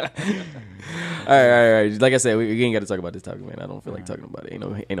 All right. Like I said, we ain't got to talk about this topic, man. I don't feel like talking about it.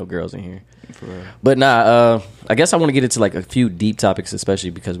 Ain't no girls in here. For real. But nah, I guess I want to get into like a few deep topics, especially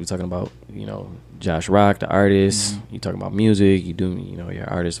because we're talking about, Josh Rock, the artist. You talking about music. You do, you're an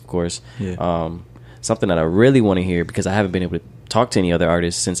artist, of course. Yeah. Something that I really want to hear, because I haven't been able to talk to any other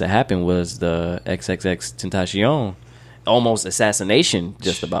artists since it happened, was the XXX Tentacion almost assassination.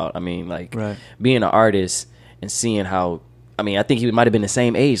 Just about. I mean, like being an artist and seeing how. I mean, I think he might have been the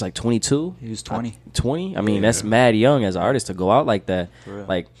same age, like 22. He was 20. 20? I mean, that's mad young as an artist to go out like that.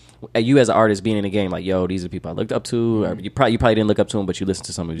 Like, you as an artist being in the game, like, yo, these are people I looked up to. Or you probably didn't look up to him, but you listened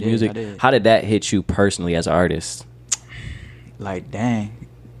to some of his music. I did. How did that hit you personally as an artist? Like, dang.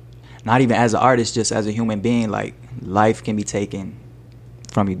 Not even as an artist, just as a human being, like, life can be taken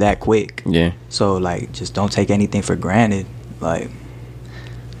from you that quick. Yeah. So, like, just don't take anything for granted. Like,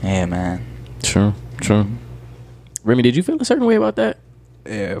 yeah, man. True. Remy, did you feel a certain way about that?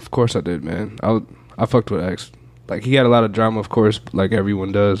 Yeah, of course I did, man. I fucked with X. Like, he had a lot of drama, of course, like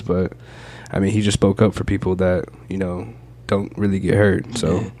everyone does, but I mean, he just spoke up for people that, don't really get hurt.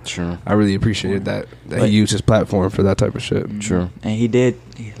 So True. I really appreciated that he used his platform for that type of shit. True. And he did,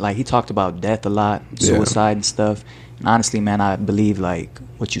 like, he talked about death a lot, suicide and stuff. And honestly, man, I believe, like,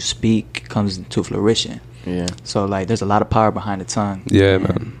 what you speak comes into fruition. Yeah. So, like, there's a lot of power behind the tongue. Yeah,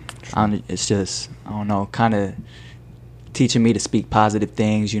 And man. it's just, I don't know, kind of teaching me to speak positive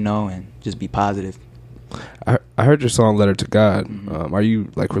things, and just be positive. I heard your song "Letter to God." Are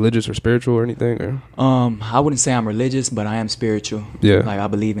you like religious or spiritual or anything? Or? I wouldn't say I'm religious, but I am spiritual. Yeah. Like, I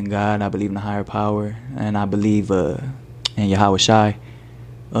believe in God, I believe in a higher power, and I believe in Yahweh Shai,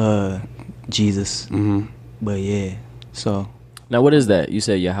 Jesus. But yeah, so. Now, what is that? You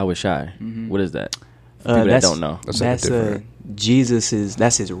said Yahweh Shai. What is that? For people that don't know. That's different. Jesus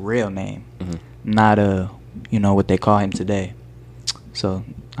that's his real name, not what they call him today. So,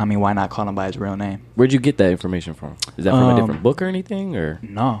 I mean, why not call him by his real name? Where'd you get that information from? Is that from a different book or anything, or?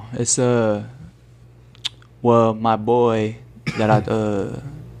 No, it's well, my boy that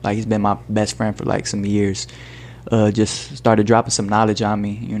like, he's been my best friend for like some years. Just started dropping some knowledge on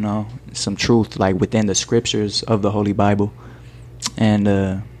me, some truth, like, within the scriptures of the Holy Bible. And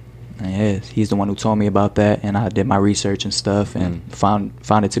yeah, he's the one who told me about that, and I did my research and stuff, and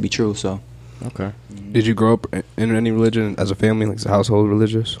found it to be true. So. Okay. Did you grow up in any religion as a family, like, is the household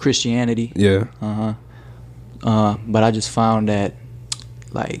religious? Christianity. Yeah. But I just found that,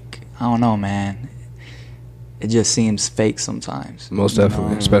 like, I don't know, man. It just seems fake sometimes. Most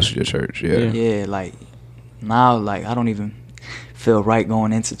definitely, especially your church. Yeah. Yeah, like, now, like, I don't even feel right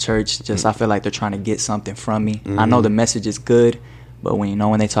going into church. Just I feel like they're trying to get something from me. I know the message is good, but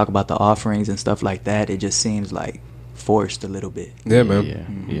when they talk about the offerings and stuff like that, it just seems like forced a little bit. Yeah,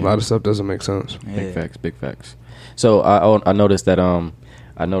 man. Yeah. A lot of stuff doesn't make sense. Yeah. Big facts. So I noticed that a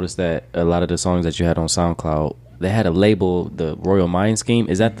lot of the songs that you had on SoundCloud, they had a label, the Royal Mind Scheme.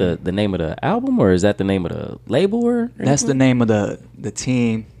 Is that the name of the album, or is that the name of the label? Or That's the name of the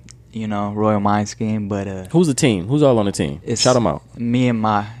team, Royal Mind Scheme. But who's the team? Who's all on the team? Shout them out. Me and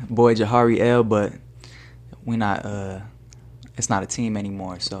my boy Jahari L, but we not. It's not a team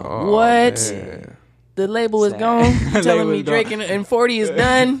anymore. So What? Man. The label is Sad. gone. The Telling label me is gone. Drake and 40 is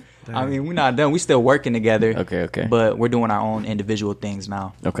done. I mean, we're not done. We still working together. Okay. But we're doing our own individual things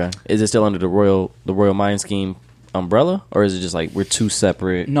now. Okay. Is it still under the Royal Mind Scheme umbrella, or is it just like we're two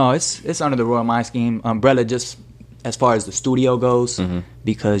separate? No, it's under the Royal Mind Scheme umbrella. Just as far as the studio goes,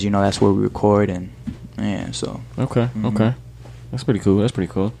 because that's where we record, and so Okay. That's pretty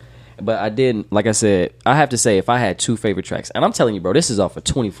cool. But I did, like I said, I have to say, if I had 2 favorite tracks, and I'm telling you, bro, this is off of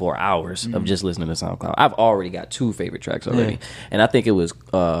 24 hours of just listening to SoundCloud. I've already got 2 favorite tracks already, and I think it was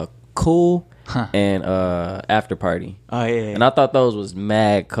Cool and After Party. Oh yeah. And I thought those was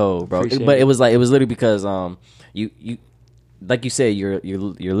mad cold, bro. Appreciate But it. it was literally because you like you said, you're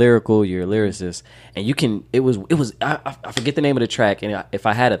lyrical, you're a lyricist, and you can. It was. I forget the name of the track, and if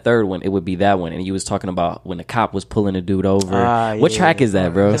I had a third one, it would be that one. And you was talking about when the cop was pulling a dude over. What track is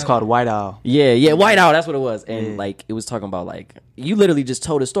that, bro? It's called White Owl. Yeah, White Owl. That's what it was. And like it was talking about like you literally just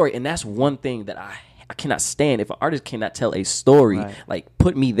told a story, and that's one thing that I cannot stand. If an artist cannot tell a story, Right. like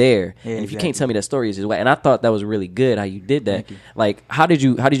put me there. Yeah, and if you exactly. can't tell me that story, is just whack. And I thought that was really good how you did that. Thank you. Like how did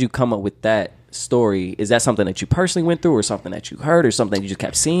you come up with that story? Is that something that you personally went through, or something that you heard, or something you just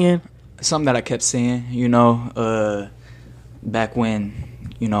kept seeing? Something that I kept seeing, back when,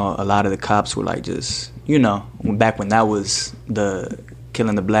 a lot of the cops were like just, back when that was the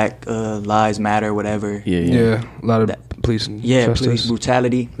killing the Black Lives Matter, whatever. Yeah, a lot of police and justice. Police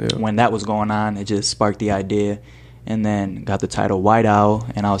brutality. Yeah. When that was going on, it just sparked the idea, and then got the title White Owl,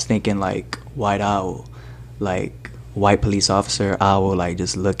 and I was thinking like White Owl, like white police officer, owl, like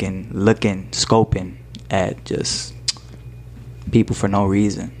just looking, scoping at just people for no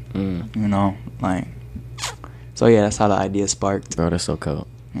reason. Like, so yeah, that's how the idea sparked. Bro, that's so cold.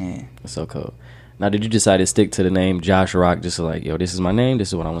 Yeah. That's so cold. Now, did you decide to stick to the name Josh Rock, just like, yo, this is my name, this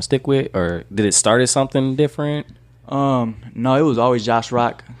is what I want to stick with, or did it start as something different? No, it was always Josh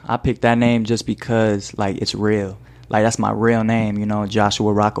Rock. I picked that name just because, like, it's real. Like, that's my real name,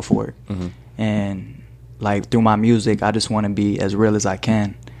 Joshua Rockefeller. And like through my music, I just want to be as real as I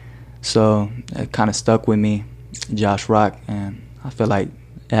can. So it kind of stuck with me, Josh Rock, and I feel like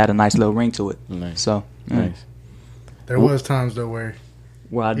it had a nice little ring to it. Nice. So Nice. There was times though where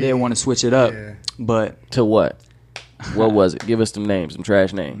I did want to switch it up, Yeah. but To what? What was it? Give us some names, some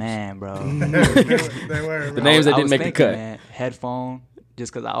trash names. man, bro, they were. The names that I didn't was make the thinking, cut. Man, headphone,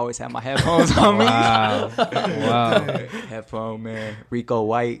 just because I always have my headphones on me. Wow. Headphone, man. Rico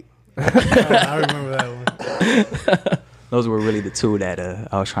White. I remember that one. Those were really the 2 that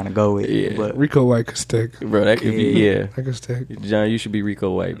I was trying to go with. Yeah. But Rico White could stick. Bro, that could be, yeah. I could stick. John, you should be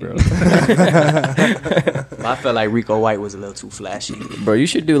Rico White, bro. I felt like Rico White was a little too flashy. Bro, you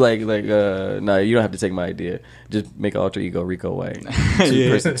should do no, you don't have to take my idea. Just make an alter ego Rico White.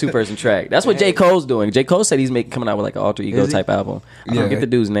 Two-person track. That's what J. Cole's doing. J. Cole said he's coming out with like an alter ego Is he? type album. I Yeah. don't get the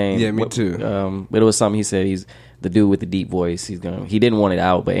dude's name. Yeah, me too. But it was something he said he's the dude with the deep voice. He didn't want it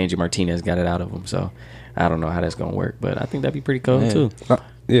out, but Angie Martinez got it out of him. So I don't know how that's gonna work, but I think that'd be pretty cool Yeah. too.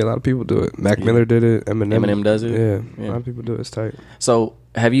 Yeah, a lot of people do it. Mac Miller did it. Eminem does it? Yeah, Yeah. a lot of people do it. It's tight. So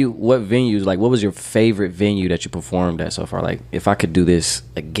what venues, like what was your favorite venue that you performed at so far? Like if I could do this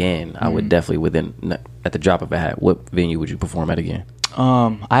again, I would definitely at the drop of a hat, what venue would you perform at again?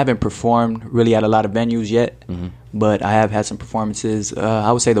 I haven't performed really at a lot of venues yet, but I have had some performances.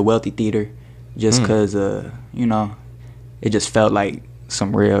 I would say the Wealthy Theater, just because it just felt like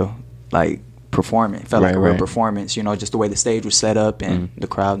some real like performance. It felt like a real Right. performance. Just the way the stage was set up and the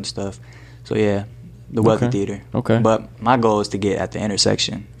crowd and stuff. So yeah, the Wealthy Okay. Theater. Okay. But my goal is to get at the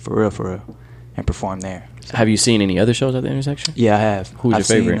Intersection for real, and perform there. So, Have you seen any other shows at the Intersection? yeah, I have. Who's your I've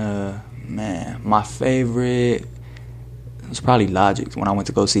favorite? Seen, my favorite was probably Logic when I went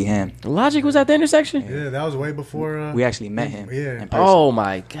to go see him. Logic was at the Intersection? Yeah, that was way before. We actually met him. Yeah. in person. Oh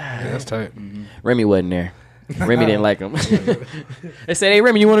my god. Yeah, that's tight. Remy wasn't there. Remy didn't like him. They said, "Hey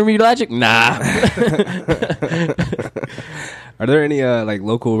Remy, you want to read Logic?" Nah. Are there any like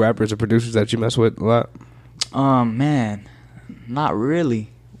local rappers or producers that you mess with a lot? Man, not really,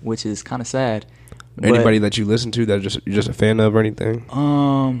 which is kind of sad. Anybody that you listen to that you're just a fan of or anything?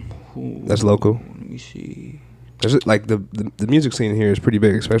 That's local. Let me see. There's like the music scene here is pretty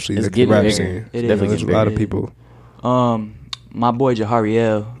big, especially It's like the getting rap bigger. scene. It is. Definitely There's getting a lot of bigger. people. My boy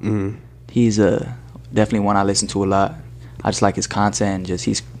Jahariel, he's definitely one I listen to a lot. I just like his content and just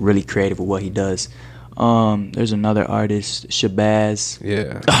he's really creative with what he does. There's another artist, Shabazz.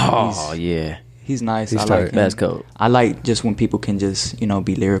 Yeah. Oh yeah. He's nice. He's I tight. like him. That's cool. I like just when people can just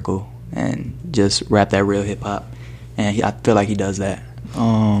be lyrical and just rap that real hip hop, and I feel like he does that.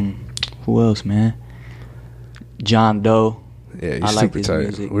 Who else, man? John Doe. Yeah, he's I like super his tight.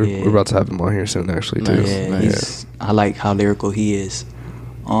 music, We're yeah. about to have him on here soon, actually, too. Nice. Yeah, I like how lyrical he is.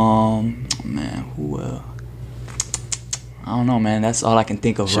 Man, who else? I don't know, man. That's all I can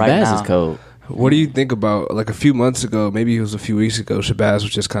think of right Shabazz now. is cold. What do you think about, like, a few months ago, maybe it was a few weeks ago, Shabazz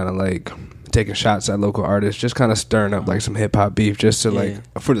was just kind of, like, taking shots at local artists, just kind of stirring up like some hip hop beef, just to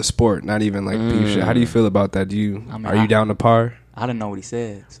like for the sport, not even like beef shit. How do you feel about that? Are you down to par? I didn't know what he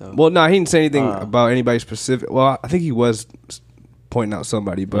said. So Well, no, he didn't say anything about anybody specific. Well, I think he was pointing out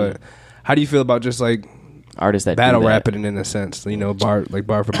somebody, but how do you feel about just like artists that battle do that? rapping in a sense, you know, bar for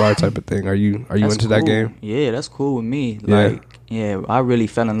bar type of thing? Are you that's into that cool. game? Yeah, that's cool with me. Yeah. Like, yeah, I really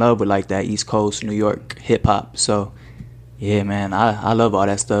fell in love with like that East Coast New York hip hop. So, yeah, man, I love all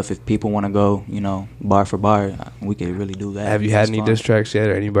that stuff. If people want to go, you know, bar for bar, we could really do that. Have you had That's any fun. diss tracks yet,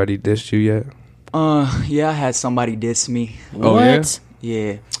 or anybody dissed you yet? Yeah, I had somebody diss me. Oh, yeah? What?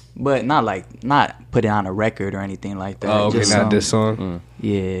 Yeah, but not put it on a record or anything like that. Oh, okay, Just not some- this song.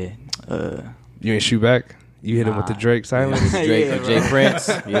 Yeah. You ain't shoot back. You hit him with the Drake silence. Drake Yeah, or Jay bro. Prince.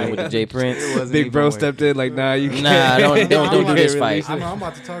 Yeah, with the Jay Prince. wasn't Big even bro worth stepped in like, nah, you can't. Nah, don't do this Can't fight. I'm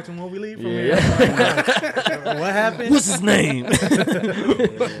about to talk to him when we leave from here. What happened? What's his name?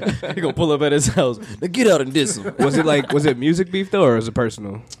 He gonna pull up at his house. Now get out and diss him. Was it music beef though, or was it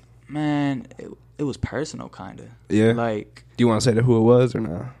personal? Man, it was personal, kind of. Yeah. Like, Do you want to say who it was or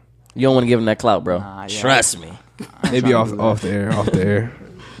not? You don't want to give him that clout, bro. Nah, yeah. Trust me. Maybe off the air.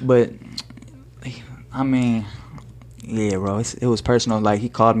 but I mean, yeah, bro, it was personal. Like, he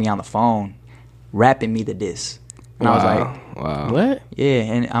called me on the phone, rapping me the diss, and I was like, wow. What? yeah.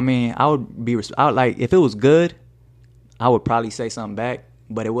 And I mean, I would like, if it was good, I would probably say something back,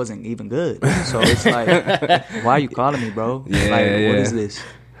 but it wasn't even good. So it's like, why are you calling me, bro? Yeah, like, yeah. what is this?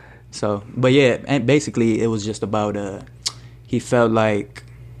 So, but yeah, and basically it was just about he felt like,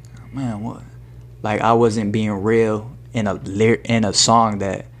 man, what? Like, I wasn't being real in a song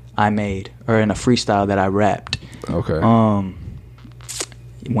that I made, or in a freestyle that I rapped. Okay.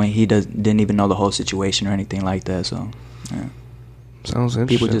 When he didn't even know the whole situation or anything like that. So, yeah. Sounds interesting.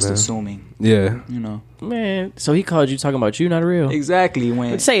 People just man. assuming, Yeah. you know. Man, so he called you talking about you not real? Exactly.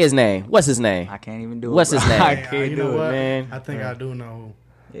 When Say his name. What's his name? I can't even do it. What's his bro. name? I Yeah, can't you do know it, what? man. I think I do know.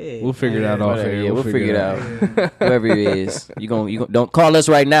 Yeah. We'll figure that off Whatever, here. yeah, we'll figure it out. Whoever he is, you gon' don't call us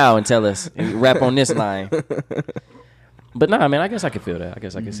right now and tell us and rap on this line. But nah, man, I guess I can feel that. I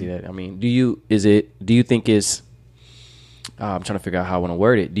guess I can see that. I mean, do you think it's? I'm trying to figure out how I want to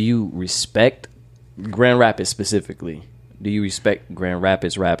word it. Do you respect Grand Rapids specifically? Do you respect Grand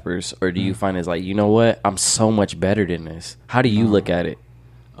Rapids rappers, or do you find it's like, you know what, I'm so much better than this? How do you look at it?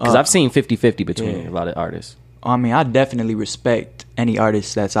 Because I've seen 50-50 between a lot of artists. I mean, I definitely respect any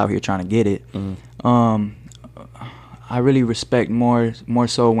artist that's out here trying to get it. I really respect more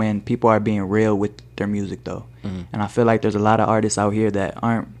so when people are being real with their music, though. And I feel like there's a lot of artists out here that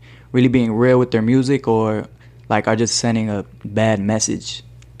aren't really being real with their music, or like are just sending a bad message,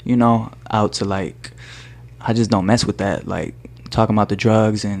 you know, out to like, I just don't mess with that. Like, talking about the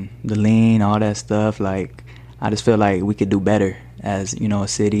drugs and the lean, all that stuff. Like, I just feel like we could do better as, you know, a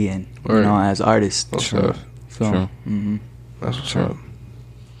city and, you know, as artists. Sure. So, That's what's up.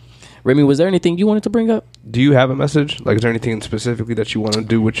 Remy, was there anything you wanted to bring up? Do you have a message? Like, is there anything specifically that you want to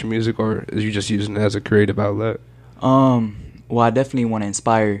do with your music, or is you just using it as a creative outlet? well, I definitely want to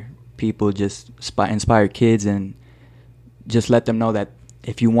inspire people, just inspire kids, and just let them know that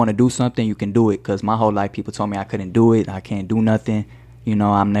if you want to do something, you can do it. Because my whole life, people told me I couldn't do it, I can't do nothing, you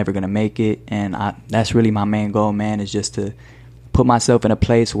know, I'm never going to make it. And that's really my main goal, man, is just to put myself in a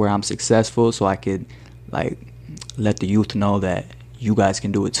place where I'm successful, so I could, like, let the youth know that you guys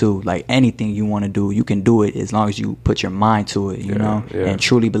can do it too. Like, anything you want to do, you can do it, as long as you put your mind to it, you know, and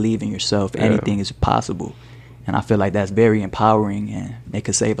truly believe in yourself. Anything is possible. And I feel like that's very empowering, and it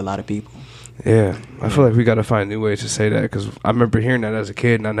could save a lot of people. Yeah, I feel like we got to find new ways to say that, because I remember hearing that as a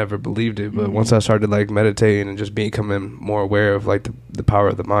kid and I never believed it. But once I started like meditating and just becoming more aware of like the power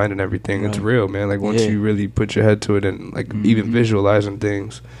of the mind and everything, it's real, man. Like, once you really put your head to it and like even visualizing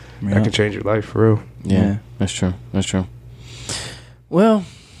things, that can change your life for real. Yeah, that's true. That's true. Well,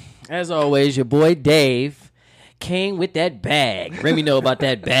 as always, your boy Dave came with that bag. Remy know about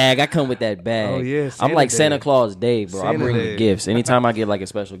that bag. I come with that bag. Oh, yeah, I'm Santa like Dave. Santa Claus Dave, bro. I Santa bring the Dave. gifts. Anytime I get like a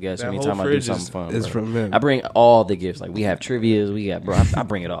special guest, That anytime whole I do fridge something is fun, bro. from him. I bring all the gifts. Like, we have trivias. We got, bro. I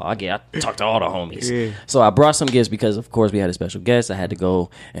bring it all. I talk to all the homies. Yeah. So I brought some gifts because, of course, we had a special guest. I had to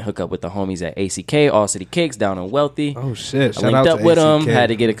go and hook up with the homies at ACK, All City Cakes, down in Wealthy. Oh shit! I Shout linked out up to with them. ACK. Had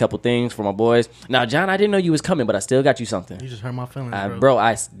to get a couple things for my boys. Now, John, I didn't know you was coming, but I still got you something. You just hurt my feelings, bro. Bro,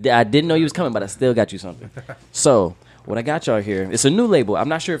 I didn't know you was coming, but I still got you something. So, what I got y'all here, it's a new label. I'm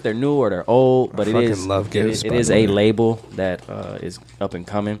not sure if they're new or they're old, but I it fucking is. love gifts, It by is the a way. label that is up and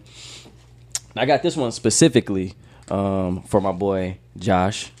coming. I got this one specifically for my boy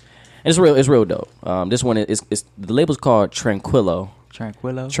Josh. And it's real dope. This one is the label's called Tranquillo.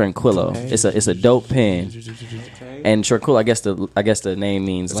 Tranquilo. Okay. It's a dope pen. And Tranquilo, I guess the name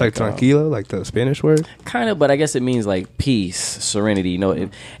means It's like tranquilo, like the Spanish word. kind of, but I guess it means like peace, serenity. You know,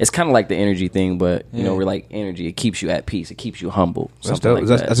 it's kind of like the energy thing, but you know, we're like energy. It keeps you at peace. It keeps you humble. That's Something dope.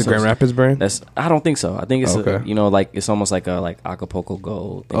 like That's a Grand Rapids brand. I don't think so. I think it's Okay. like it's almost like a Acapulco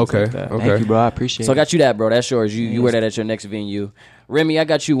Gold. Things Okay. like that. Okay. Thank you, bro. I appreciate So I it. got you that, bro. That's yours. You wear that at your next venue. Remy, I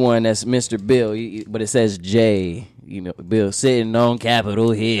got you one that's Mr. Bill, but it says J. You know, Bill sitting on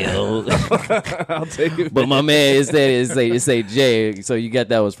Capitol Hill. I'll take it. But my man, it say J. So you got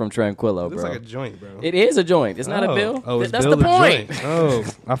that was from Tranquilo, Looks bro. like a joint, bro. It is a joint. It's not a bill. Oh, it's That's Bill the point. joint. Oh,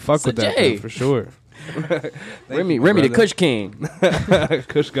 I fuck It's with a that J. bro, for sure. Remy, the Kush King.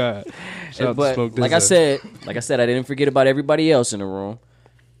 Kush God. Shout out to But Smoke like I Dizza. said, I didn't forget about everybody else in the room.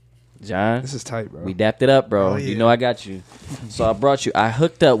 John, This is tight, bro. we dapped it up, bro. Oh, yeah. You know I got you. So I brought you. I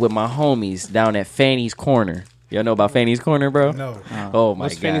hooked up with my homies down at Fanny's Corner. Y'all know about Fanny's Corner, bro? No. Oh my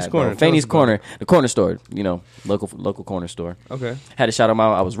What's god, Fanny's bro. Corner? Tell Fanny's us about Corner, the corner store. You know, local corner store. Okay. Had to shout him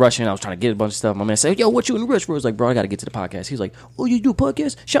out. I was rushing. I was trying to get a bunch of stuff. My man said, "Yo, what you in the rush for?" I was like, "Bro, I got to get to the podcast." He was like, "Oh, you do a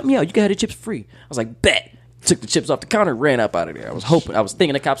podcast? Shout me out. You can have the chips free." I was like, "Bet." Took the chips off the counter, ran up out of there. I was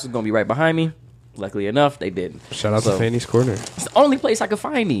thinking the cops was gonna be right behind me. Luckily enough, they didn't. Shout out So, to Fanny's Corner. It's the only place I could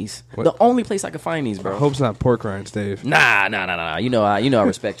find these. What? The only place I could find these, I bro. hope it's not pork rinds, Dave. Nah. You know I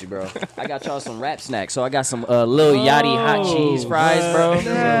respect you, bro. I got y'all some rap snacks. So I got some Lil Yachty hot cheese fries, bro.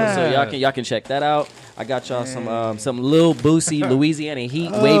 So y'all can check that out. I got y'all some Lil Boosie Louisiana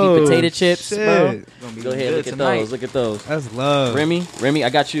Heat wavy potato chips, bro. shit. Go ahead, look at those. Look at those. That's love. Remy, I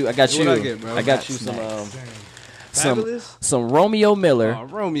got you. What I get, bro? I got you Fabulous? some Romeo Miller. Oh,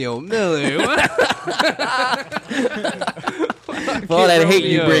 Romeo Miller. For all that hate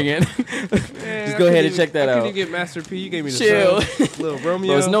you Romeo. bringing. Just go ahead and check that How out. Can you get Master P? You gave me the Chill. song. Little Romeo.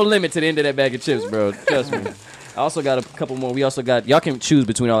 Bro, there's no limit to the end of that bag of chips, bro. Trust me. I also got a couple more. We also got, y'all can choose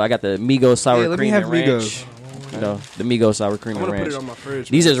between all. I got the Migos sour Yeah, let me cream have and ranch. Migos. You know, the Migos sour cream I'm and gonna put ranch. it on my fridge.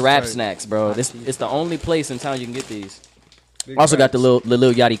 These man. is rap It's snacks, bro. It's the only place in town you can get these. Big Also got the facts.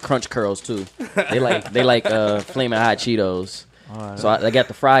 Lil Yachty crunch curls too. They like flaming hot Cheetos. So I got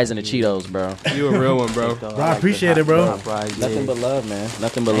the fries and the Cheetos, bro. You a real one, bro. Bro, I appreciate it, bro. Nothing but love, man.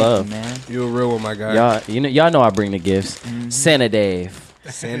 Nothing but love. man. You a real one, my guy. Y'all know I bring the gifts. Santa Dave.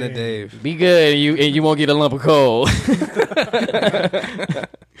 Santa Dave. Be good, and you won't get a lump of coal.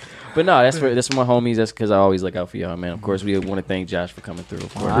 But no, that's for my homies. That's because I always look out for y'all, man. Of course, we want to thank Josh for coming through.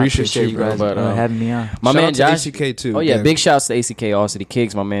 Of course. I Appreciate you, bro. guys But, having me on. My Shout man out to Josh, ACK too. Oh yeah, again. big shouts to ACK, All City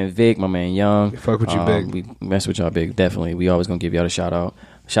Kicks. My man Vic, my man Young. Fuck with you, Big. We mess with y'all, Big. Definitely, we always gonna give y'all a shout out.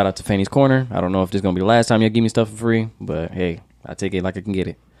 Shout out to Fanny's Corner. I don't know if this is gonna be the last time y'all give me stuff for free, but hey, I take it like I can get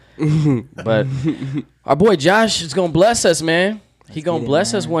it. But our boy Josh is gonna bless us, man. He gonna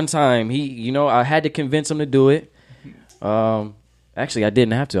bless us one time. I had to convince him to do it. Actually, I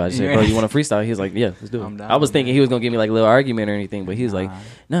didn't have to. I just said, bro, you want to freestyle? He was like, yeah, let's do I'm it. down, I was thinking he was going to give me like a little argument or anything, but he was like,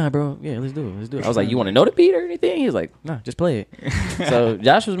 nah, bro, yeah, let's do it. I was like, you want to know the beat or anything? He was like, nah, just play it. So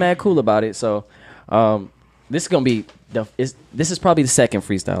Josh was mad cool about it. So this is going to be, this is probably the second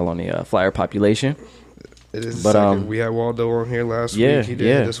freestyle on the Flyer Population. It is. But, But we had Waldo on here last yeah, week. He did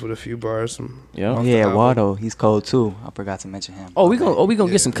yeah. hit us with a few bars. Yeah. Oh yeah, Waldo, he's cold too. I forgot to mention him. Oh, we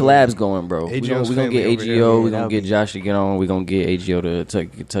gonna get some collabs going, bro. We AGO's gonna get family over here. AGO. We Yeah, gonna get Josh to get on. We gonna get AGO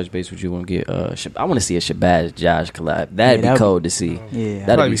to touch base with you. We gonna get I want to see a Shabazz Josh collab. That'd be cold to see. Yeah.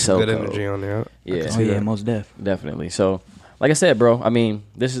 That'd Probably be some so good cold. energy on there. Yeah. Oh yeah, most def. Definitely. So, like I said, bro. I mean,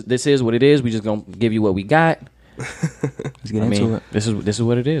 this is what it is. We just gonna give you what we got. Let's get I into mean, it. this is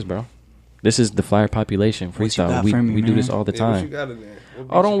what it is, bro. This is the Flyer Population What you freestyle. got We for me, do man? this all the Yeah, what you time. got in there? What Oh,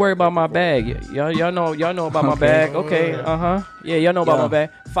 beats don't you worry got about my there? bag. Y'all know about my bag. Okay. Yeah, y'all know about Yeah. my bag.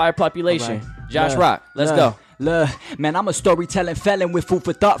 Flyer Population. Alright. Josh Look, Rock. Let's look, go. Look, man, I'm a storytelling felon with food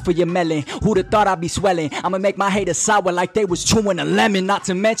for thought for your melon. Who'd have thought I'd be swelling? I'ma make my haters sour like they was chewing a lemon. Not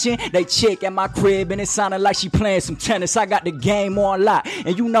to mention, they chick at my crib and it sounded like she playing some tennis. I got the game on lock,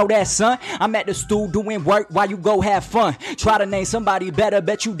 and you know that, son. I'm at the stool doing work while you go have fun. Try to name somebody better,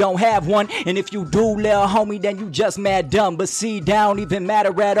 bet you don't have one. And if you do, little homie, then you just mad dumb. But see, that don't even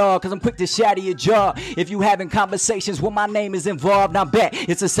matter at all, cause I'm quick to shatter your jaw. If you having conversations where my name is involved, I bet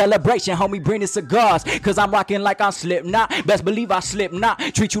it's a celebration, homie, bring the cigars. Cause I'm rocking like I'm Slipknot. Best believe I slip not.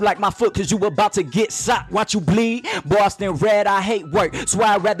 Treat you like my foot cause you about to get socked. Watch you bleed. Boston red, I hate work. So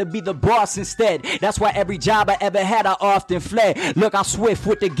I'd rather be the boss instead. That's why every job I ever had, I often fled. Look, I'm swift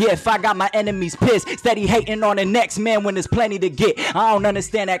with the gift. I got my enemies pissed. Steady hating on the next man when there's plenty to get. I don't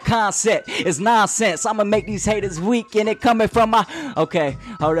understand that concept. It's nonsense. I'ma make these haters weak and it coming from my... Okay,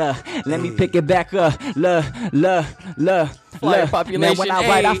 hold up. Let me pick it back up. Flyer Man, Population, when I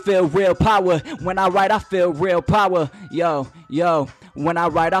write, I ayy. feel real power. When I write, I feel real power. Yo, when I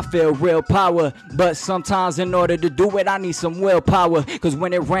write, I feel real power. But sometimes in order to do it, I need some willpower. Cause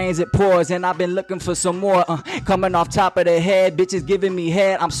when it rains, it pours, and I've been looking for some more. Coming off top of the head, bitches giving me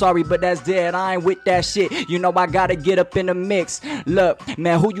head. I'm sorry, but that's dead. I ain't with that shit. You know I gotta get up in the mix. Look,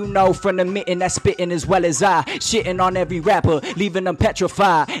 man, who you know from the mitten that's spitting as well as I? Shitting on every rapper, leaving them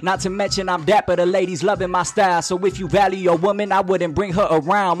petrified. Not to mention I'm dapper, the ladies loving my style. So if you value your woman, I wouldn't bring her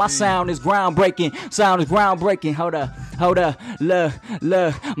around. My sound is groundbreaking. Hold up,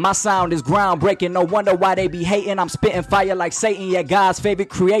 look, my sound is groundbreaking. No wonder why they be hating. I'm spitting fire like Satan, yeah, God's favorite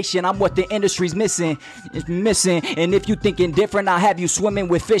creation. I'm what the industry's missing. It's missing. And if you thinking different, I'll have you swimming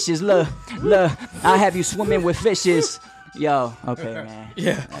with fishes. Look, I'll have you swimming with fishes. Yo, okay, man.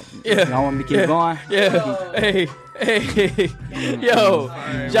 Yeah. Y'all want me to keep going? Yeah. Hey. Yo,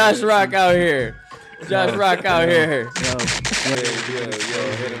 Josh Rock out here. Hit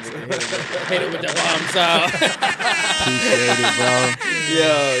it with the bomb sound. Appreciate it, bro.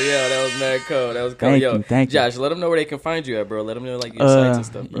 Yo, that was mad cool. That was cool. Thank you. Josh, let them know where they can find you at, bro. Let them know like your sites and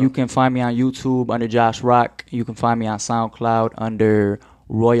stuff, bro. You can find me on YouTube under Josh Rock. You can find me on SoundCloud under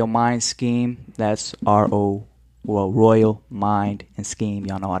Royal Mind Scheme. That's Royal Mind and Scheme.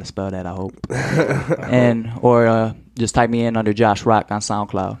 Y'all know how to spell that, I hope. or just type me in under Josh Rock on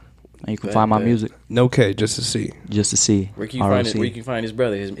SoundCloud. And you can find my music. No K, just to see. Where can you find it? Where you can find his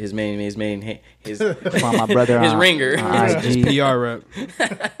brother? His main find my brother. His ringer. His PR rep.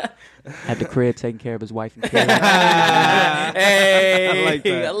 At the crib, taking care of his wife and kids. Hey, I like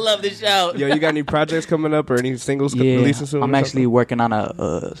that. I love this shout. Yo, you got any projects coming up or any singles releasing soon? I'm actually working on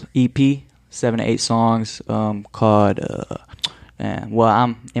a EP, 7 to 8 songs, called.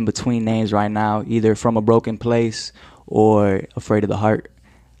 I'm in between names right now, either From a Broken Place or Afraid of the Heart.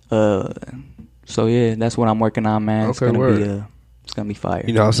 So yeah, that's what I'm working on, man. Okay, it's gonna be fire.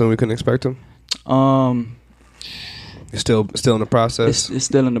 You know how soon we can expect them? It's still in the process. It's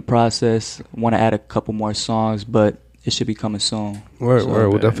still in the process. Want to add a couple more songs, but it should be coming soon. Word.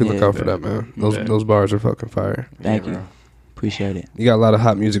 We'll definitely look out for that, man. Those bars are fucking fire. Thank you. Appreciate it. You got a lot of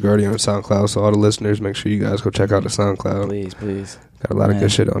hot music already on SoundCloud, so all the listeners, make sure you guys go check out the SoundCloud. Please. Got a lot of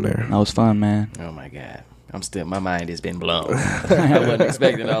good shit on there. That was fun, man. Oh my God. My mind has been blown. I wasn't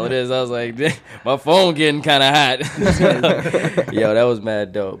expecting all of this. I was like, my phone getting kind of hot. Yo, that was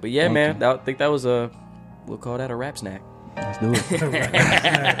mad dope. But yeah, man, I think that was we'll call that a rap snack. Let's do it.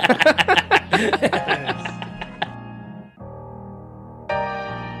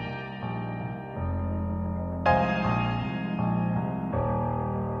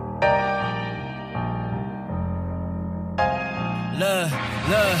 Look,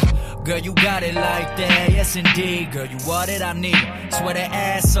 girl, you got it like that, yes indeed. Girl, you all that I need. Swear that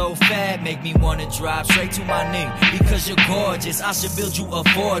ass so fat, make me wanna drop straight to my knee. Because you're gorgeous, I should build you a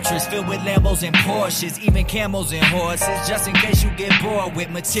fortress filled with Lambos and Porsches, even camels and horses, just in case you get bored with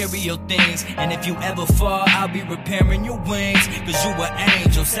material things. And if you ever fall, I'll be repairing your wings. Cause you an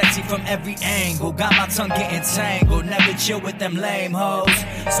angel, sexy from every angle. Got my tongue getting tangled, never chill with them lame hoes.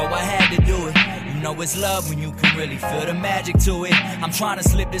 So I had to do it. You know it's love when you can really feel the magic to it. I'm trying to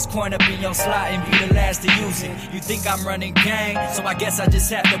slip this coin up in your slot and be the last to use it. You think I'm running game, so I guess I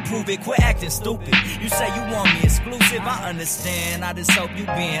just have to prove it. Quit acting stupid. You say you want me exclusive, I understand. I just hope you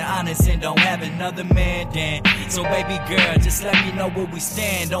being honest and don't have another man then. So baby girl, just let me know where we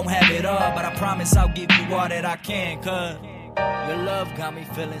stand. Don't have it all, but I promise I'll give you all that I can. Cause your love got me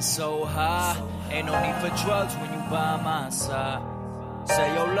feeling so high. Ain't no need for drugs when you by my side.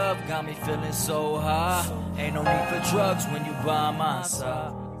 Say your love got me feeling so high. Ain't no need for drugs when you by my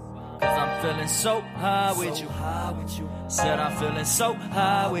side. Cause I'm feeling so high with you. Said I'm feeling so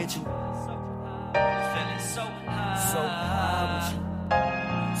high with you. Feeling so high with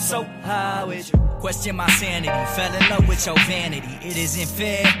you. So high with you. Question my sanity, fell in love with your vanity. It isn't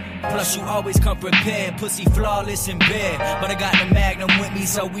fair. Plus you always come prepared, pussy flawless in bed. But I got the Magnum with me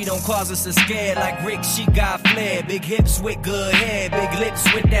so we don't cause us a scare. Like Rick, she got flair. Big hips with good hair, big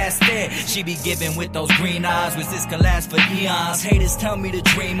lips with that stare. She be giving with those green eyes, which this could last for eons. Haters tell me to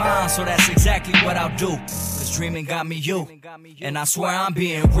dream on, so that's exactly what I'll do. Cause dreaming got me you. And I swear I'm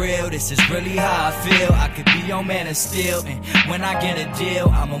being real, this is really how I feel. I could be your man and still. And when I get a deal,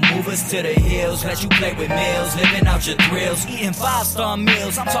 I'ma move us to the hills. Let you play with meals, living out your thrills. Eating 5-star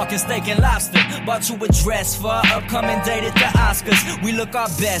meals, I'm talking steak and lobster. Bought you a dress for our upcoming date at the Oscars. We look our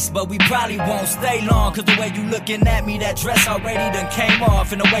best, but we probably won't stay long. Cause the way you looking at me, that dress already done came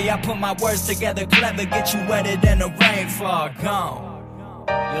off. And the way I put my words together, clever, get you wetter than the rainfall. Gone.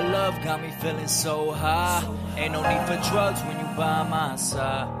 Your love got me feeling so high. Ain't no need for drugs when you by my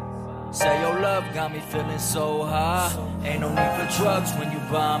side. Say your love got me feeling so high. Ain't no need for drugs when you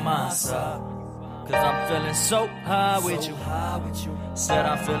by my side. Cause I'm feeling so high with you. Said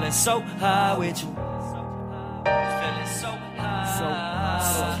I'm feeling so high with you.